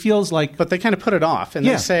 and it feels like... But they kind of put it off, and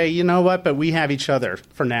they say, you know what, but we have each other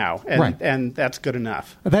for now, and that's good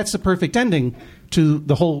enough. That's the perfect ending to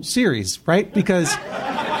the whole series, right? Because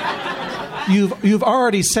you've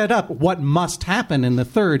already set up what must happen in the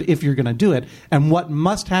third if you're going to do it, and what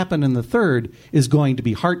must happen in the third is going to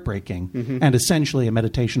be heartbreaking and essentially a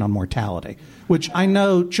meditation on mortality, which I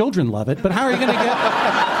know children love it, but how are you going to get...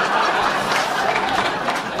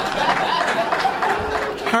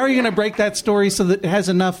 How are you going to break that story so that it has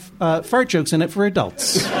enough fart jokes in it for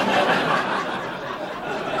adults?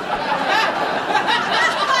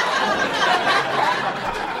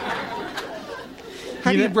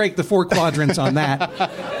 How do you break the four quadrants on that?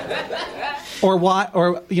 Or what?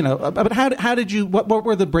 Or but how did you? What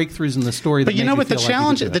were the breakthroughs in the story? But what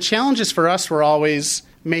the challenges for us were always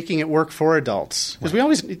making it work for adults,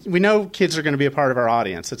 because we know kids are going to be a part of our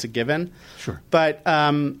audience. It's a given. Sure. But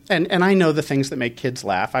and I know the things that make kids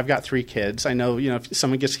laugh. I've got 3 kids. I know if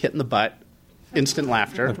someone gets hit in the butt, instant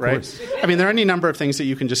laughter, of right? course. I mean, there are any number of things that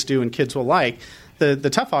you can just do and kids will like.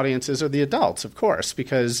 The tough audiences are the adults, of course,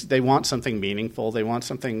 because they want something meaningful. They want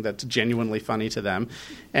something that's genuinely funny to them,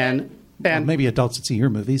 and maybe adults that see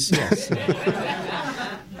your movies. Yes.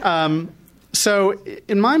 So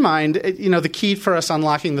in my mind, the key for us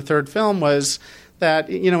unlocking the third film was that,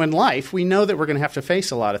 in life, we know that we're going to have to face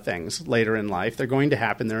a lot of things later in life. They're going to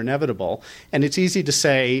happen. They're inevitable. And it's easy to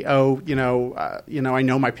say, I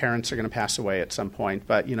know my parents are going to pass away at some point,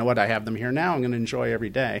 but you know what? I have them here now. I'm going to enjoy every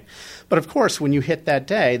day. But of course, when you hit that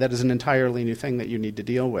day, that is an entirely new thing that you need to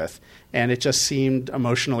deal with. And it just seemed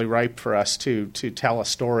emotionally ripe for us to tell a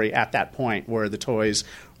story at that point where the toys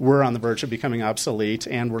were on the verge of becoming obsolete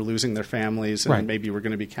and were losing their families, and maybe we're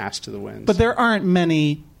going to be cast to the winds. But there aren't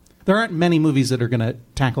many movies that are going to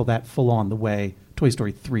tackle that full on the way Toy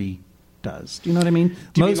Story 3 does. Do you know what I mean?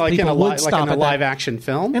 Do you mean like in a live action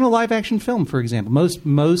film? In a live action film, for example,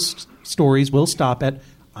 most stories will stop at,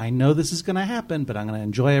 I know this is going to happen, but I'm going to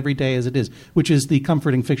enjoy every day as it is, which is the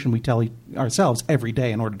comforting fiction we tell ourselves every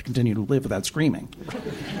day in order to continue to live without screaming.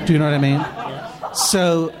 Do you know what I mean?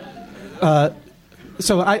 So this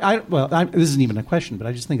isn't even a question, but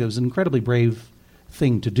I just think it was an incredibly brave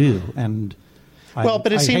thing to do, and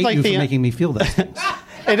but it seemed hate like you for making me feel those things.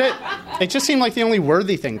 It just seemed like the only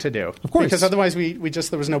worthy thing to do. Of course. Because otherwise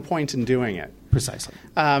there was no point in doing it. Precisely.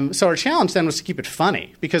 So our challenge then was to keep it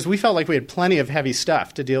funny, because we felt like we had plenty of heavy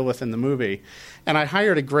stuff to deal with in the movie. And I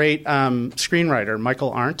hired a great screenwriter,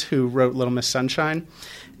 Michael Arndt, who wrote Little Miss Sunshine.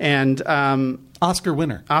 And Oscar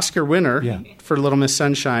winner for Little Miss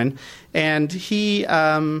Sunshine. And he...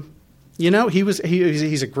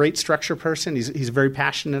 he's a great structure person. He's very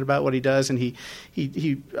passionate about what he does, and he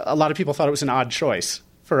a lot of people thought it was an odd choice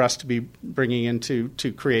for us to be bringing in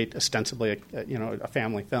to create ostensibly a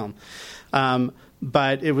family film,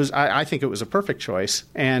 but it was I think it was a perfect choice,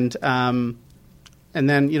 and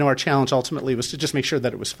then our challenge ultimately was to just make sure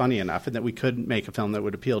that it was funny enough and that we could make a film that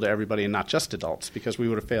would appeal to everybody and not just adults, because we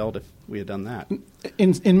would have failed if we had done that.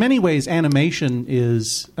 In many ways, animation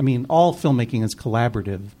is, all filmmaking is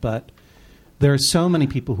collaborative, but there are so many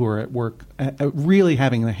people who are at work really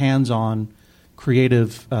having the hands-on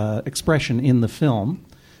creative expression in the film.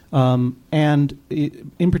 And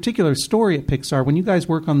in particular, story at Pixar, when you guys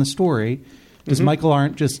work on the story, does Michael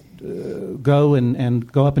Arndt just go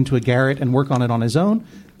and go up into a garret and work on it on his own?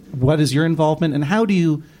 What is your involvement, and how do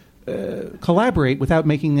you collaborate without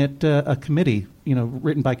making it a committee,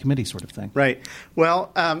 written by committee sort of thing? Right.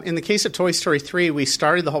 Well, in the case of Toy Story 3, we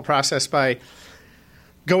started the whole process by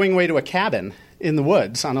going away to a cabin in the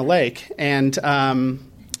woods on a lake, and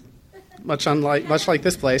much like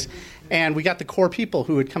this place. And we got the core people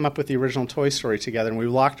who had come up with the original Toy Story together, and we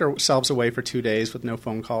locked ourselves away for 2 days with no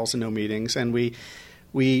phone calls and no meetings, and we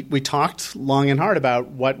talked long and hard about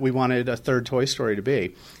what we wanted a third Toy Story to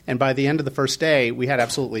be. And by the end of the first day, we had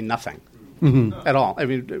absolutely nothing at all.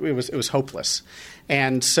 It was hopeless.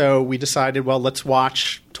 And so we decided, well, let's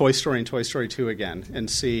watch Toy Story and Toy Story 2 again and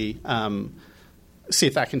see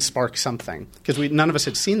if that can spark something, because none of us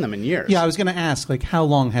had seen them in years. Yeah, I was going to ask, how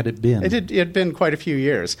long had it been? It had been quite a few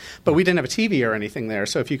years, but we didn't have a TV or anything there.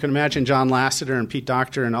 So if you can imagine John Lasseter and Pete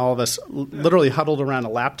Docter and all of us literally huddled around a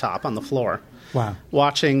laptop on the floor. Wow.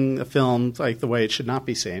 Watching a film like the way it should not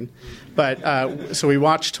be seen. But so we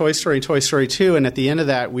watched Toy Story and Toy Story 2, and at the end of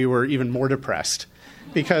that, we were even more depressed,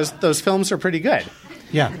 because those films are pretty good.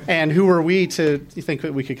 Yeah. And who were we to think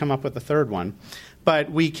that we could come up with a third one?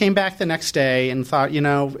 But we came back the next day and thought,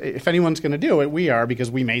 if anyone's going to do it, we are,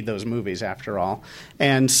 because we made those movies after all.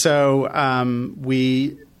 And so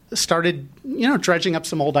we started, dredging up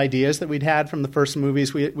some old ideas that we'd had from the first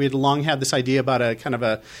movies. We had long had this idea about a kind of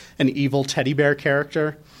an evil teddy bear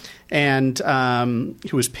character, and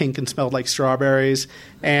who was pink and smelled like strawberries.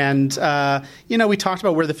 And we talked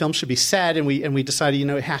about where the film should be set, and we decided,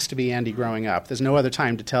 it has to be Andy growing up. There's no other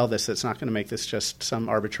time to tell this that's not going to make this just some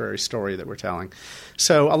arbitrary story that we're telling.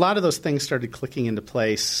 So a lot of those things started clicking into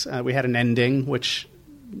place. We had an ending, which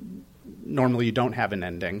normally you don't have an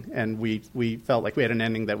ending, and we felt like we had an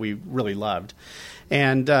ending that we really loved.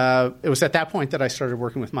 And it was at that point that I started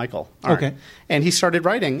working with Michael Arndt. Okay. And he started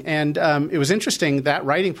writing. And it was interesting, that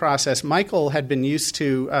writing process. Michael had been used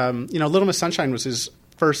to, Little Miss Sunshine was his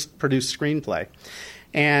first produced screenplay.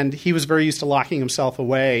 And he was very used to locking himself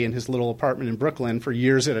away in his little apartment in Brooklyn for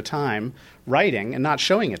years at a time, writing and not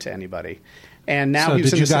showing it to anybody. And now he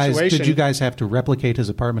was in the situation. Did you guys have to replicate his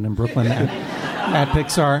apartment in Brooklyn at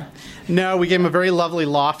Pixar? No, we gave him a very lovely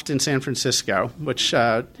loft in San Francisco, which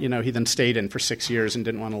he then stayed in for 6 years and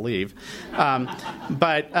didn't want to leave.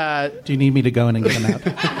 But do you need me to go in and get him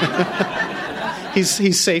out?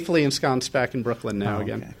 He's safely ensconced back in Brooklyn now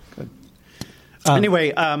again. Okay. Good.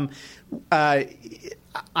 Anyway,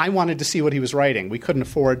 I wanted to see what he was writing. We couldn't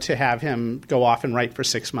afford to have him go off and write for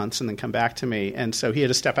 6 months and then come back to me. And so he had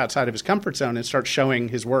to step outside of his comfort zone and start showing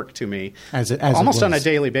his work to me almost on a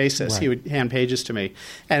daily basis. Right. He would hand pages to me.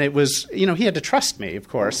 And it was, he had to trust me, of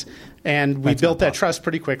course. And we built that trust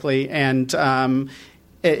pretty quickly. And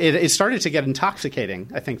it started to get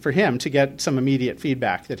intoxicating, I think, for him to get some immediate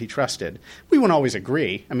feedback that he trusted. We wouldn't always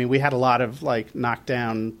agree. I mean, we had a lot of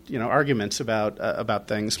knockdown, arguments about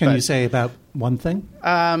things. Can you say about one thing?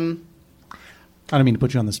 I don't mean to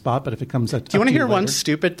put you on the spot, but if it comes up, do you want to hear one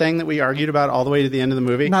stupid thing that we argued about all the way to the end of the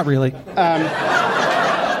movie? Not really.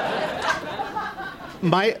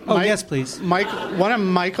 Yes, please. One of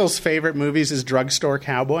Michael's favorite movies is Drugstore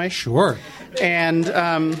Cowboy. Sure. And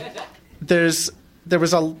there's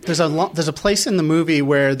a place in the movie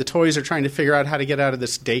where the toys are trying to figure out how to get out of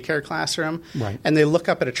this daycare classroom, right? And they look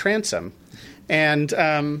up at a transom, and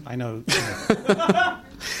I know.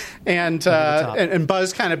 and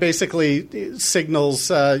Buzz kind of basically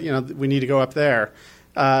signals, we need to go up there.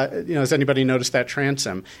 Has anybody noticed that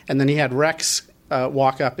transom? And then he had Rex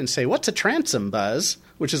walk up and say, "What's a transom, Buzz?"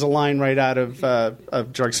 Which is a line right out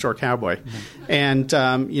of Drugstore Cowboy. Mm-hmm.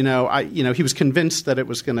 And he was convinced that it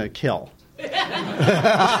was going to kill.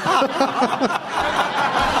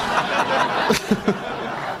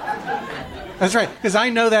 That's right, because I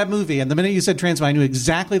know that movie, and the minute you said transom, I knew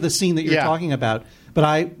exactly the scene that you're talking about. But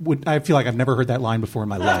I feel like I've never heard that line before in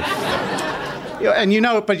my life.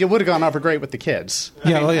 But you would have gone over great with the kids.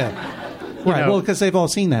 Right. Well, because they've all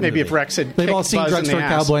seen that. Maybe movie. If Rex had, they've all seen Drugstore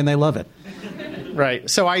Cowboy, and they love it. Right.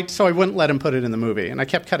 So I wouldn't let him put it in the movie, and I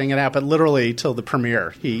kept cutting it out. But literally till the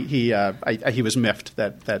premiere, he was miffed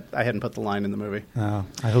that I hadn't put the line in the movie. Oh,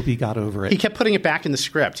 I hope he got over it. He kept putting it back in the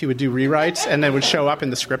script. He would do rewrites, and then would show up in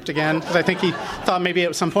the script again because I think he thought maybe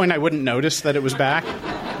at some point I wouldn't notice that it was back.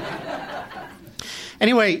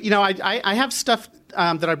 Anyway, I have stuff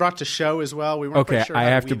that I brought to show as well. We weren't quite sure I how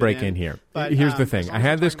have to break in here. But, here's the thing. I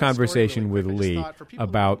had this conversation with Lee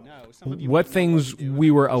about what things we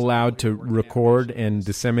were allowed to record and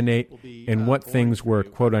disseminate and what things were,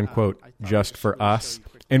 quote-unquote, just for us.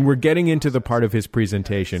 And we're getting into the part of his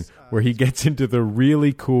presentation where he gets into the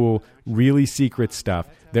really cool, really secret stuff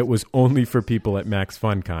that was only for people at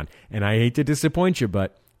MaxFunCon. And I hate to disappoint you,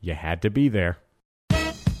 but you had to be there.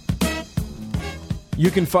 You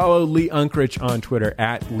can follow Lee Unkrich on Twitter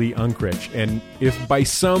at Lee Unkrich. And if by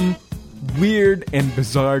some weird and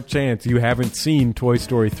bizarre chance you haven't seen Toy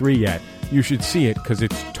Story 3 yet, you should see it because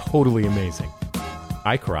it's totally amazing.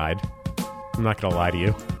 I cried. I'm not going to lie to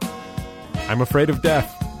you. I'm afraid of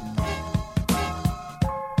death.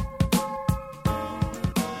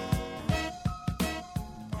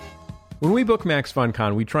 When we book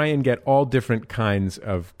MaxFunCon, we try and get all different kinds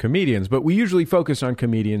of comedians, but we usually focus on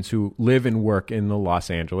comedians who live and work in the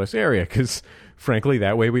Los Angeles area because, frankly,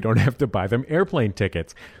 that way we don't have to buy them airplane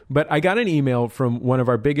tickets. But I got an email from one of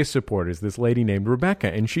our biggest supporters, this lady named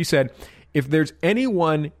Rebecca, and she said, if there's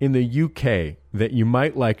anyone in the UK that you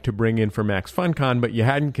might like to bring in for MaxFunCon, but you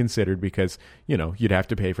hadn't considered because, you'd have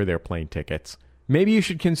to pay for their plane tickets, maybe you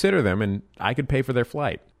should consider them and I could pay for their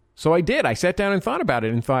flight. So I did. I sat down and thought about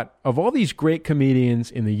it and thought, of all these great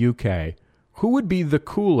comedians in the UK, who would be the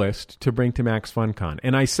coolest to bring to MaxFunCon?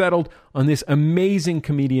 And I settled on this amazing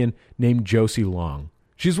comedian named Josie Long.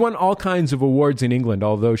 She's won all kinds of awards in England,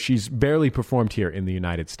 although she's barely performed here in the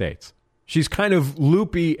United States. She's kind of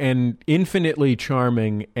loopy and infinitely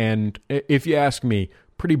charming and, if you ask me,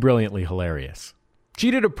 pretty brilliantly hilarious.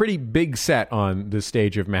 She did a pretty big set on the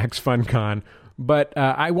stage of MaxFunCon, but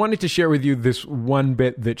I wanted to share with you this one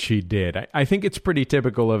bit that she did. I think it's pretty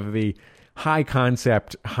typical of the high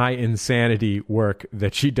concept, high insanity work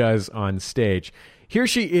that she does on stage. Here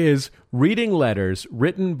she is reading letters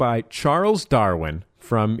written by Charles Darwin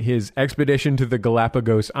from his expedition to the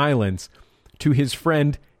Galapagos Islands to his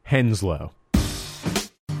friend Henslow.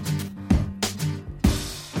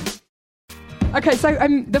 Okay, so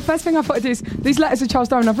the first thing I thought I'd do is these letters of Charles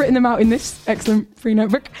Darwin, I've written them out in this excellent free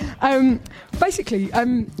notebook. Basically,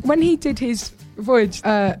 when he did his voyage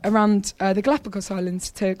around the Galapagos Islands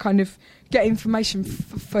to kind of get information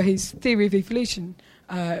for his theory of evolution,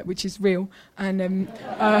 which is real, and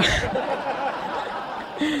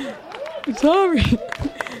sorry,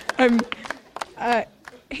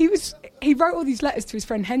 he wrote all these letters to his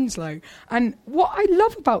friend Henslow, and what I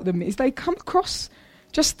love about them is they come across.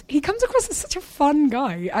 He comes across as such a fun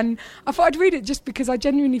guy, and I thought I'd read it just because I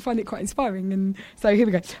genuinely find it quite inspiring. And so here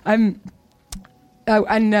we go.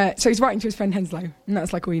 So he's writing to his friend Henslow, and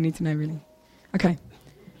that's like all you need to know, really. Okay.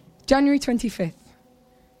 January 25th.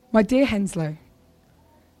 My dear Henslow,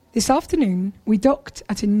 this afternoon we docked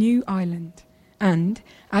at a new island, And,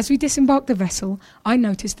 as we disembarked the vessel, I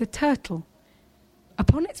noticed a turtle.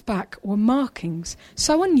 Upon its back were markings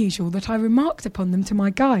so unusual that I remarked upon them to my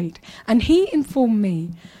guide, and he informed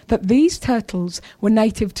me that these turtles were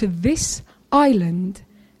native to this island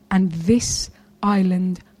and this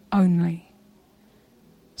island only.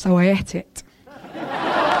 So I ate it.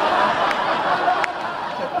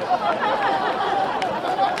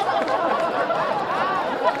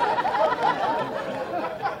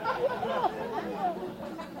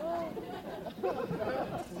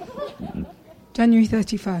 January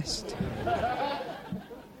 31st.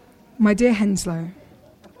 My dear Henslow,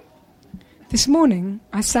 this morning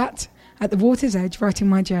I sat at the water's edge writing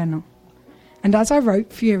my journal, and as I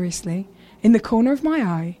wrote furiously, in the corner of my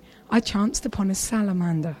eye, I chanced upon a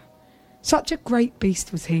salamander. Such a great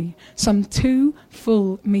beast was he, some 2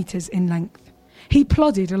 full meters in length. He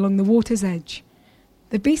plodded along the water's edge.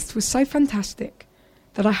 The beast was so fantastic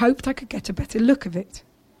that I hoped I could get a better look of it.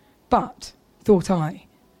 But, thought I,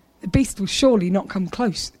 the beast will surely not come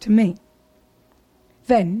close to me.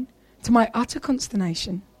 Then, to my utter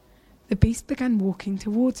consternation, the beast began walking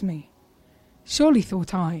towards me. Surely,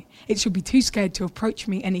 thought I, it should be too scared to approach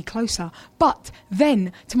me any closer. But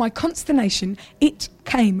then, to my consternation, it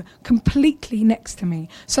came completely next to me,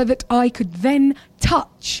 so that I could then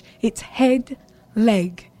touch its head,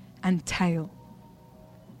 leg, and tail.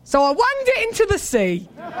 So I wanged it into the sea.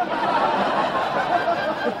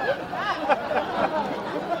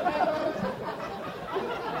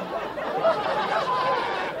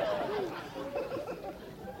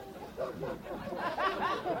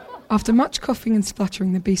 After much coughing and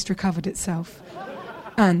spluttering, the beast recovered itself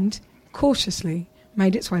and, cautiously,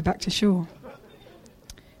 made its way back to shore.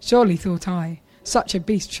 Surely, thought I, such a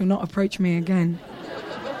beast shall not approach me again.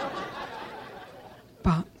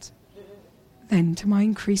 But then, to my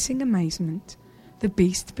increasing amazement, the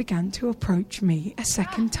beast began to approach me a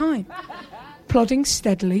second time, plodding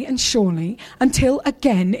steadily and surely until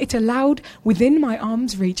again it allowed within my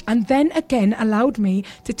arm's reach, and then again allowed me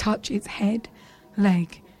to touch its head,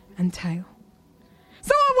 leg, and tail.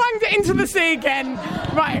 So I wanged it into the sea again.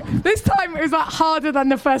 Right, this time it was like harder than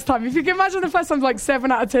the first time. If you can imagine, the first time was like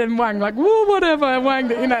 7 out of 10 wang, like, whoa, whatever, I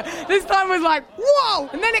wanged it, you know. This time was like, whoa!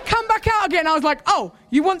 And then it come back out again. I was like, oh,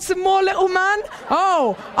 you want some more, little man?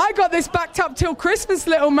 Oh, I got this backed up till Christmas,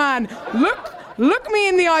 little man. Look me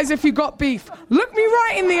in the eyes if you got beef. Look me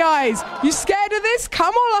right in the eyes. You scared of this?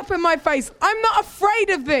 Come all up in my face. I'm not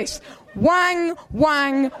afraid of this. Wang,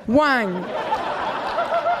 wang, wang.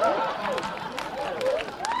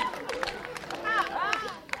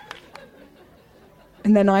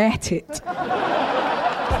 And then I ate it.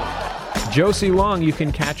 Josie Long, you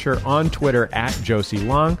can catch her on Twitter at Josie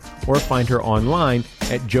Long or find her online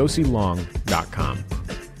at josielong.com.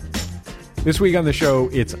 This week on the show,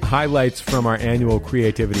 it's highlights from our annual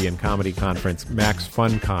creativity and comedy conference,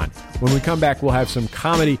 MaxFunCon. When we come back, we'll have some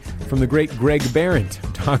comedy from the great Greg Behrendt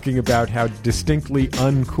talking about how distinctly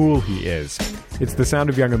uncool he is. It's The Sound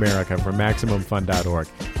of Young America from MaximumFun.org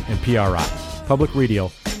and PRI, Public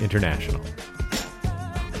Radio International.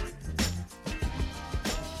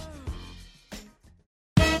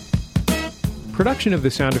 Production of The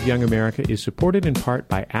Sound of Young America is supported in part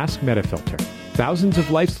by Ask Metafilter. Thousands of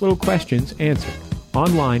life's little questions answered.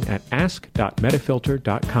 Online at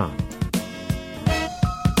ask.metafilter.com.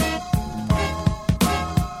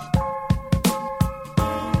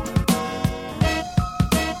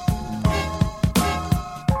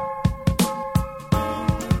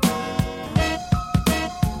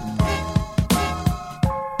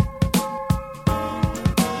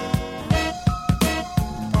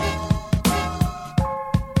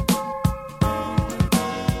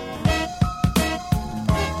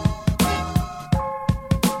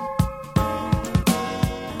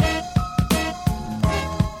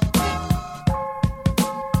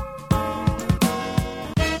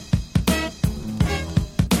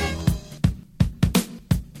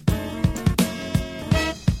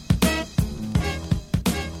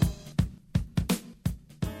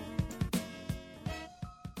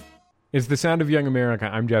 It's The Sound of Young America.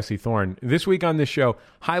 I'm Jesse Thorne. This week on this show,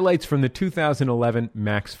 highlights from the 2011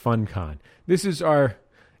 MaxFunCon. This is our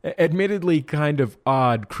admittedly kind of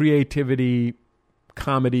odd creativity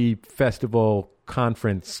comedy festival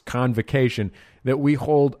conference convocation that we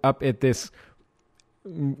hold up at this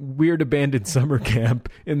weird abandoned summer camp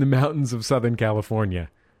in the mountains of Southern California.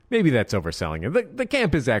 Maybe that's overselling it. The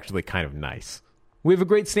camp is actually kind of nice. We have a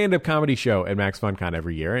great stand-up comedy show at MaxFunCon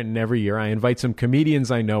every year, and every year I invite some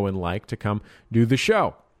comedians I know and like to come do the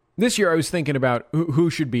show. This year I was thinking about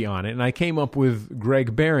who should be on it, and I came up with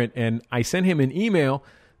Greg Behrendt, and I sent him an email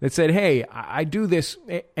that said, hey, I do this,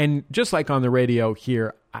 and just like on the radio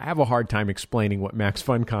here, I have a hard time explaining what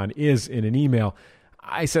MaxFunCon is in an email.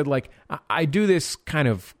 I said, like, I do this kind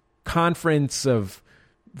of conference of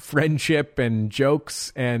friendship and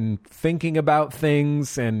jokes and thinking about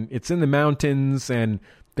things, and it's in the mountains, and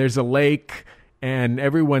there's a lake, and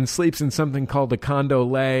everyone sleeps in something called a condo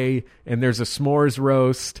lay, and there's a s'mores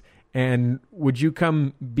roast, and would you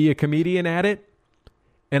come be a comedian at it?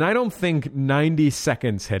 And I don't think 90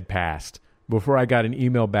 seconds had passed before I got an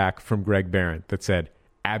email back from Greg Behrendt that said,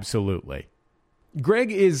 absolutely.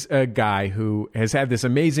 Greg is a guy who has had this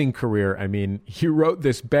amazing career. I mean, he wrote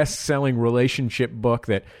this best-selling relationship book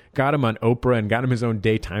that got him on Oprah and got him his own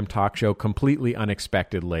daytime talk show completely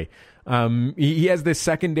unexpectedly. He has this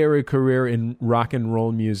secondary career in rock and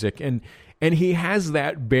roll music, and he has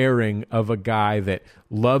that bearing of a guy that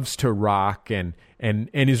loves to rock and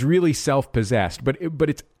is really self-possessed, but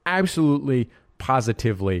it's absolutely,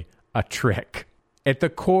 positively a trick. At the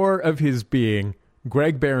core of his being,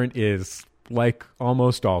 Greg Behrendt is, like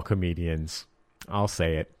almost all comedians, I'll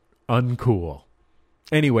say it, uncool.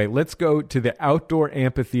 Anyway, let's go to the outdoor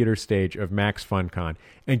amphitheater stage of MaxFunCon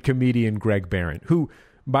and comedian Greg Behrendt, who,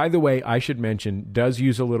 by the way, I should mention, does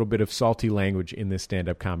use a little bit of salty language in this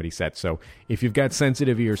stand-up comedy set. So if you've got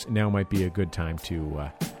sensitive ears, now might be a good time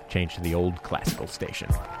to change to the old classical station.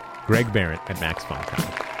 Greg Behrendt at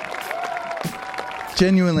MaxFunCon.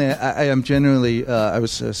 Genuinely, I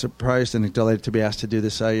was surprised and delighted to be asked to do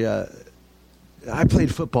this. I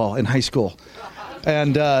played football in high school.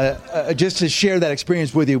 And just to share that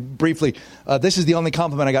experience with you briefly, this is the only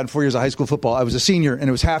compliment I got in 4 years of high school football. I was a senior, and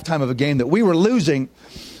it was halftime of a game that we were losing.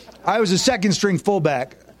 I was a second-string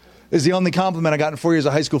fullback. Is the only compliment I got in 4 years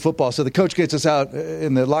of high school football. So the coach gets us out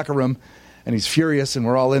in the locker room, and he's furious, and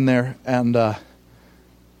we're all in there. And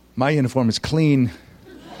my uniform is clean.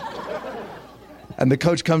 And the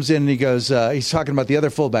coach comes in and he goes, he's talking about the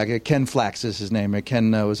other fullback, Ken Flax is his name.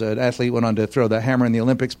 Ken was an athlete, went on to throw the hammer in the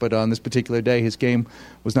Olympics, but on this particular day, his game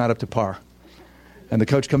was not up to par. And the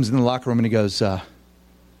coach comes in the locker room and he goes,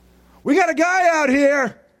 we got a guy out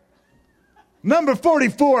here, number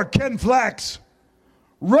 44, Ken Flax,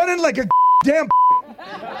 running like a damn.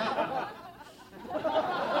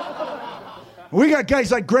 We got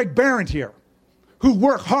guys like Greg Behrendt here, who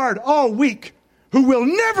work hard all week, who will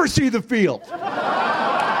never see the field.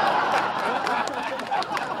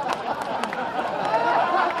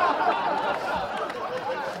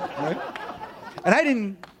 Right? And I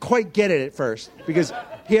didn't quite get it at first because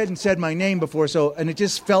he hadn't said my name before, and it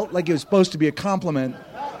just felt like it was supposed to be a compliment.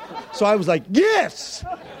 So I was like, yes!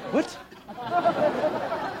 What?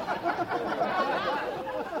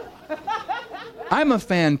 I'm a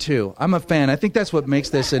fan, too. I'm a fan. I think that's what makes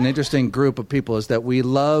this an interesting group of people is that we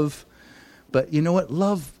love... But you know what?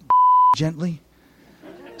 Love gently.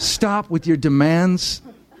 Stop with your demands.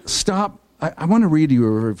 Stop. I want to read you a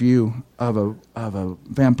review of a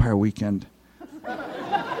Vampire Weekend.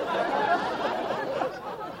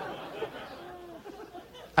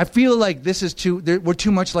 I feel like this is we're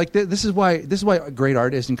too much like this. This is why great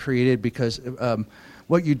art isn't created, because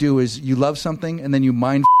what you do is you love something and then you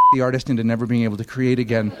mind the artist into never being able to create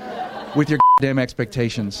again with your damn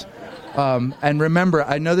expectations. And remember,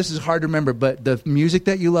 I know this is hard to remember, but the music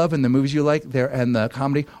that you love and the movies you like and the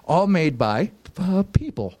comedy, all made by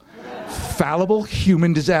people. Fallible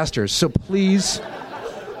human disasters. So please...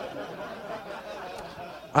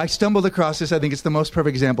 I stumbled across this. I think it's the most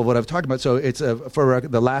perfect example of what I've talked about. So it's for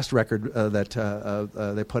the last record that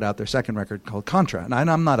they put out, their second record called Contra. And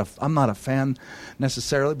I'm not a fan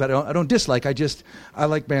necessarily, but I don't dislike. I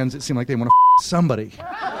like bands that seem like they want to somebody.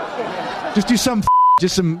 Just do some...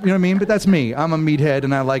 Just some, you know what I mean? But that's me. I'm a meathead,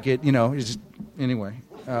 and I like it, anyway.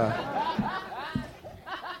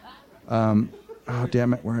 Oh,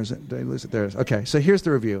 damn it. Where is it? Did I lose it? There it is. Okay, so here's the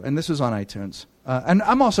review, and this was on iTunes. And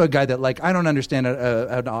I'm also a guy that, I don't understand.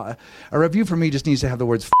 A review for me just needs to have the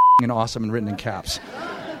words f***ing and awesome and written in caps.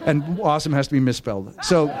 And awesome has to be misspelled.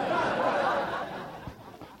 So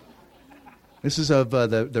this is of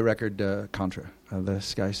the record Contra.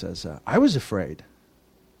 This guy says, I was afraid,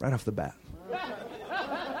 right off the bat,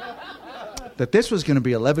 that this was going to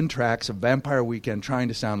be 11 tracks of Vampire Weekend trying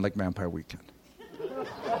to sound like Vampire Weekend.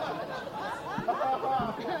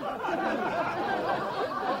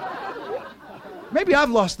 Maybe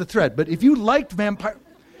I've lost the thread, but if you liked Vampire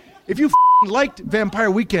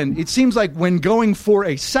Weekend, it seems like when going for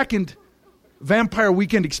a second Vampire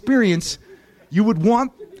Weekend experience, you would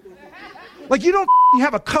want... you don't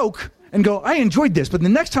have a Coke and go, I enjoyed this, but the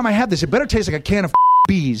next time I have this, it better taste like a can of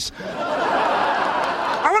bees.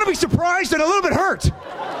 I want to be surprised and a little bit hurt.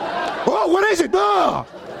 Oh, what is it? Oh!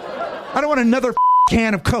 I don't want another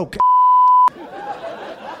can of Coke.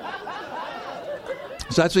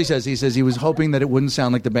 So that's what he says. He says he was hoping that it wouldn't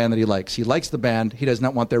sound like the band that he likes. He likes the band. He does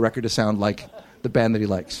not want their record to sound like the band that he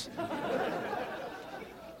likes.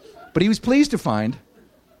 But he was pleased to find,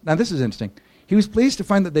 now this is interesting, he was pleased to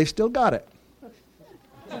find that they've still got it.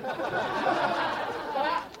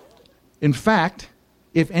 In fact,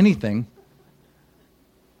 if anything,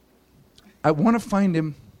 I want to find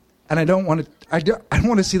him, and I don't want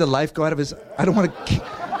to see the life go out of his,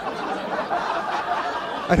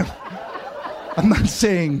 I'm not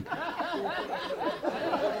saying,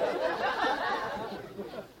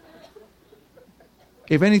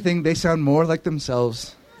 if anything, they sound more like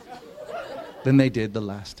themselves than they did the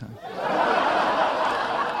last time.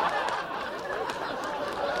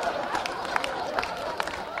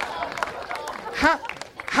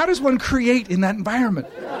 How does one create in that environment?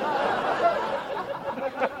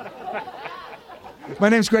 My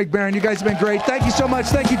name's Greg Behrendt. You guys have been great. Thank you so much.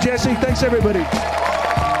 Thank you, Jesse. Thanks, everybody.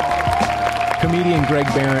 Comedian Greg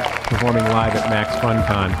Behrendt performing live at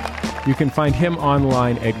MaxFunCon. You can find him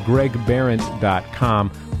online at gregbehrendt.com,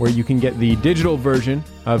 where you can get the digital version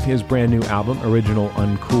of his brand new album, Original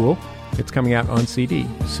Uncool. It's coming out on CD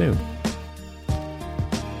soon.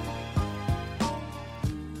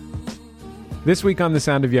 This week on The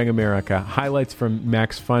Sound of Young America, highlights from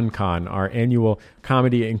MaxFunCon, our annual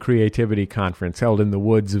comedy and creativity conference held in the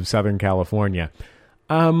woods of Southern California.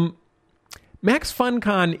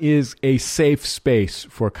 MaxFunCon is a safe space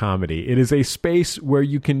for comedy. It is a space where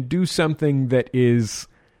you can do something that is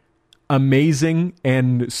amazing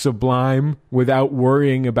and sublime without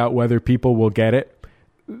worrying about whether people will get it.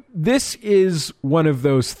 This is one of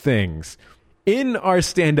those things. In our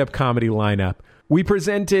stand-up comedy lineup, we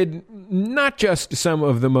presented not just some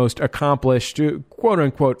of the most accomplished,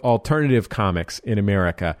 quote-unquote, alternative comics in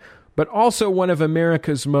America, but also one of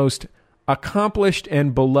America's most accomplished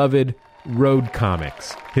and beloved road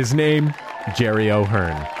comics. His name, Jerry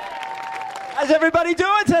O'Hearn. How's everybody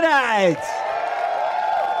doing tonight?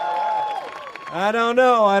 I don't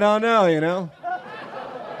know, you know.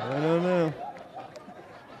 I don't know.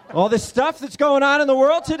 All this stuff that's going on in the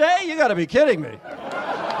world today, you gotta be kidding me.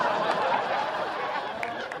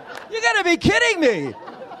 You gotta be kidding me.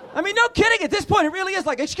 I mean, no kidding. At this point, it really is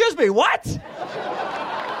like, excuse me, what?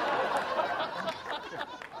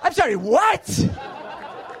 I'm sorry, what?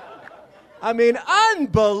 I mean,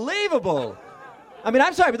 unbelievable. I mean,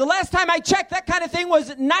 I'm sorry, but the last time I checked, that kind of thing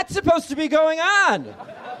was not supposed to be going on.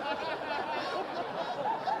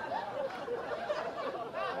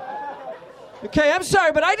 Okay, I'm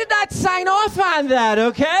sorry, but I did not sign off on that,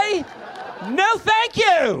 okay? No, thank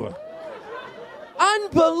you.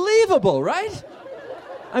 Unbelievable, right?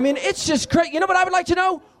 I mean, it's just crazy. You know what I would like to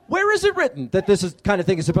know? Where is it written that this kind of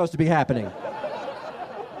thing is supposed to be happening?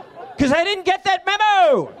 Because I didn't get that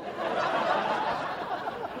memo.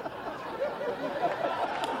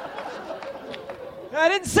 I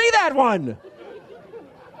didn't see that one.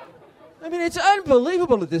 I mean, it's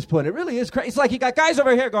unbelievable at this point. It really is crazy. It's like you got guys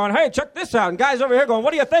over here going, hey, check this out. And guys over here going,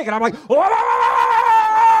 what do you think? And I'm like, whoa!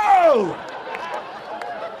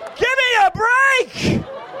 Give me a break!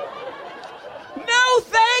 No,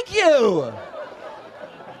 thank you!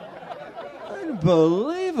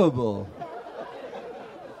 Unbelievable.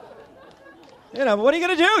 You know, what are you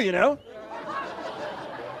going to do, you know?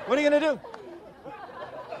 What are you going to do?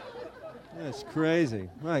 That's crazy.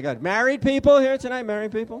 My God. Married people here tonight?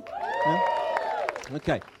 Married people? Yeah?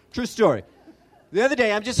 Okay. True story. The other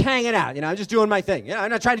day, I'm just hanging out. You know, I'm just doing my thing. You know, I'm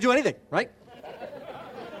not trying to do anything, right?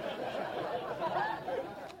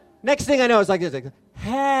 Next thing I know, it's like this. Like,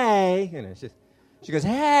 hey. You know, she goes,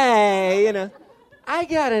 hey, you know, I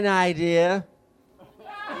got an idea.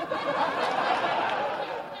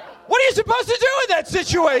 What are you supposed to do in that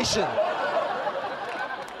situation?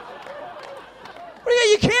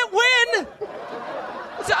 You can't win.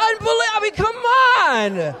 It's unbelievable. I mean, come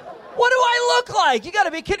on. What do I look like? You got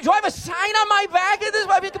to be kidding. Do I have a sign on my back at this?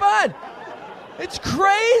 I mean, come on. It's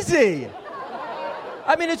crazy.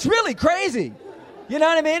 I mean, it's really crazy. You know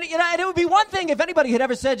what I mean? You know, and it would be one thing if anybody had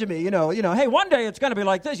ever said to me, you know, hey, one day it's going to be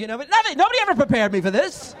like this, you know, but nobody ever prepared me for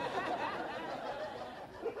this.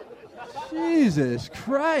 Jesus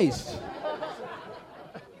Christ.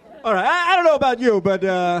 All right, I don't know about you, but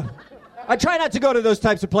I try not to go to those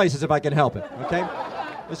types of places if I can help it, okay?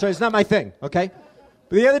 It's not my thing, okay?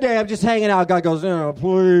 But the other day, I'm just hanging out. God goes,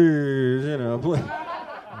 please, please.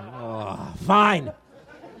 Oh, fine.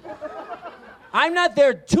 I'm not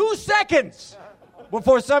there 2 seconds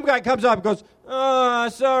before some guy comes up and goes, oh,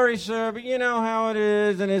 sorry, sir, but you know how it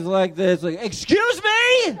is, and it's like this. Like, excuse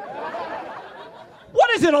me? What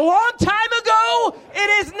is it, a long time ago you?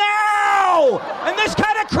 It is now! And this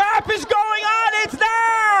kind of crap is going on. It's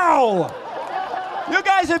now! You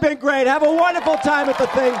guys have been great. Have a wonderful time at the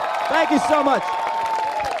thing. Thank you so much.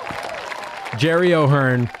 Jerry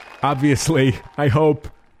O'Hearn, obviously, I hope,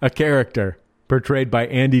 a character portrayed by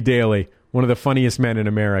Andy Daly, one of the funniest men in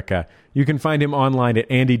America. You can find him online at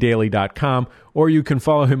andydaly.com, or you can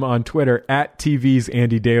follow him on Twitter at TV's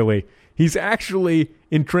Andy Daly. He's actually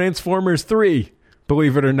in Transformers 3,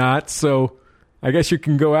 believe it or not, so I guess you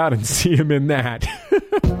can go out and see him in that.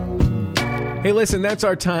 Hey, listen, that's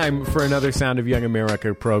our time for another Sound of Young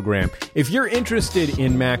America program. If you're interested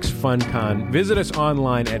in MaxFunCon, visit us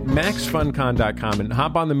online at MaxFunCon.com and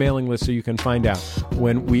hop on the mailing list so you can find out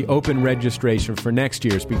when we open registration for next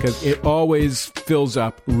year's, because it always fills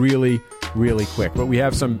up really, really quick. But we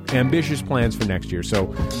have some ambitious plans for next year,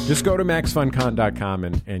 so just go to MaxFunCon.com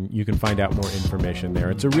and you can find out more information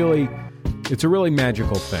there. It's a really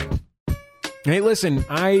magical thing. Hey, listen,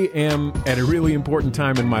 I am at a really important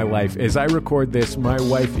time in my life. As I record this, my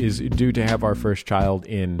wife is due to have our first child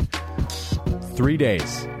in 3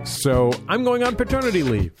 days. So I'm going on paternity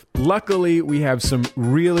leave. Luckily, we have some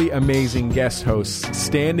really amazing guest hosts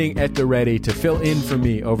standing at the ready to fill in for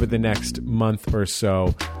me over the next month or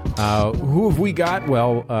so. Who have we got?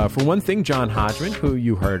 Well, for one thing, John Hodgman, who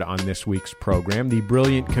you heard on this week's program, the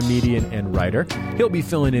brilliant comedian and writer. He'll be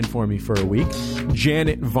filling in for me for a week.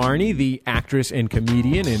 Janet Varney, the actress and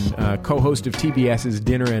comedian and co-host of TBS's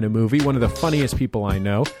Dinner and a Movie, one of the funniest people I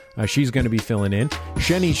know. She's going to be filling in.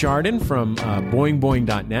 Shenny Chardon from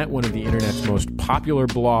BoingBoing.net, one of the internet's most popular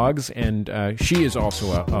blogs, and she is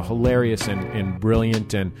also a hilarious and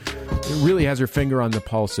brilliant and really has her finger on the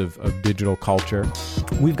pulse of digital culture.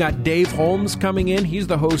 We've got Dave Holmes coming in. He's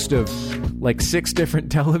the host of like 6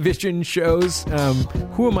 different television shows.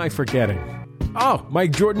 Who am I forgetting? Oh,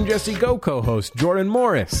 Mike Jordan Jesse Go co-host, Jordan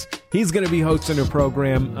Morris. He's going to be hosting a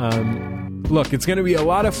program. Look, it's going to be a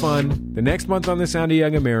lot of fun. The next month on The Sound of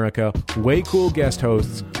Young America, way cool guest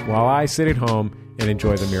hosts while I sit at home and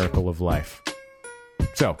enjoy the miracle of life.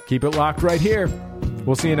 So, keep it locked right here.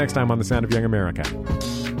 We'll see you next time on The Sound of Young America.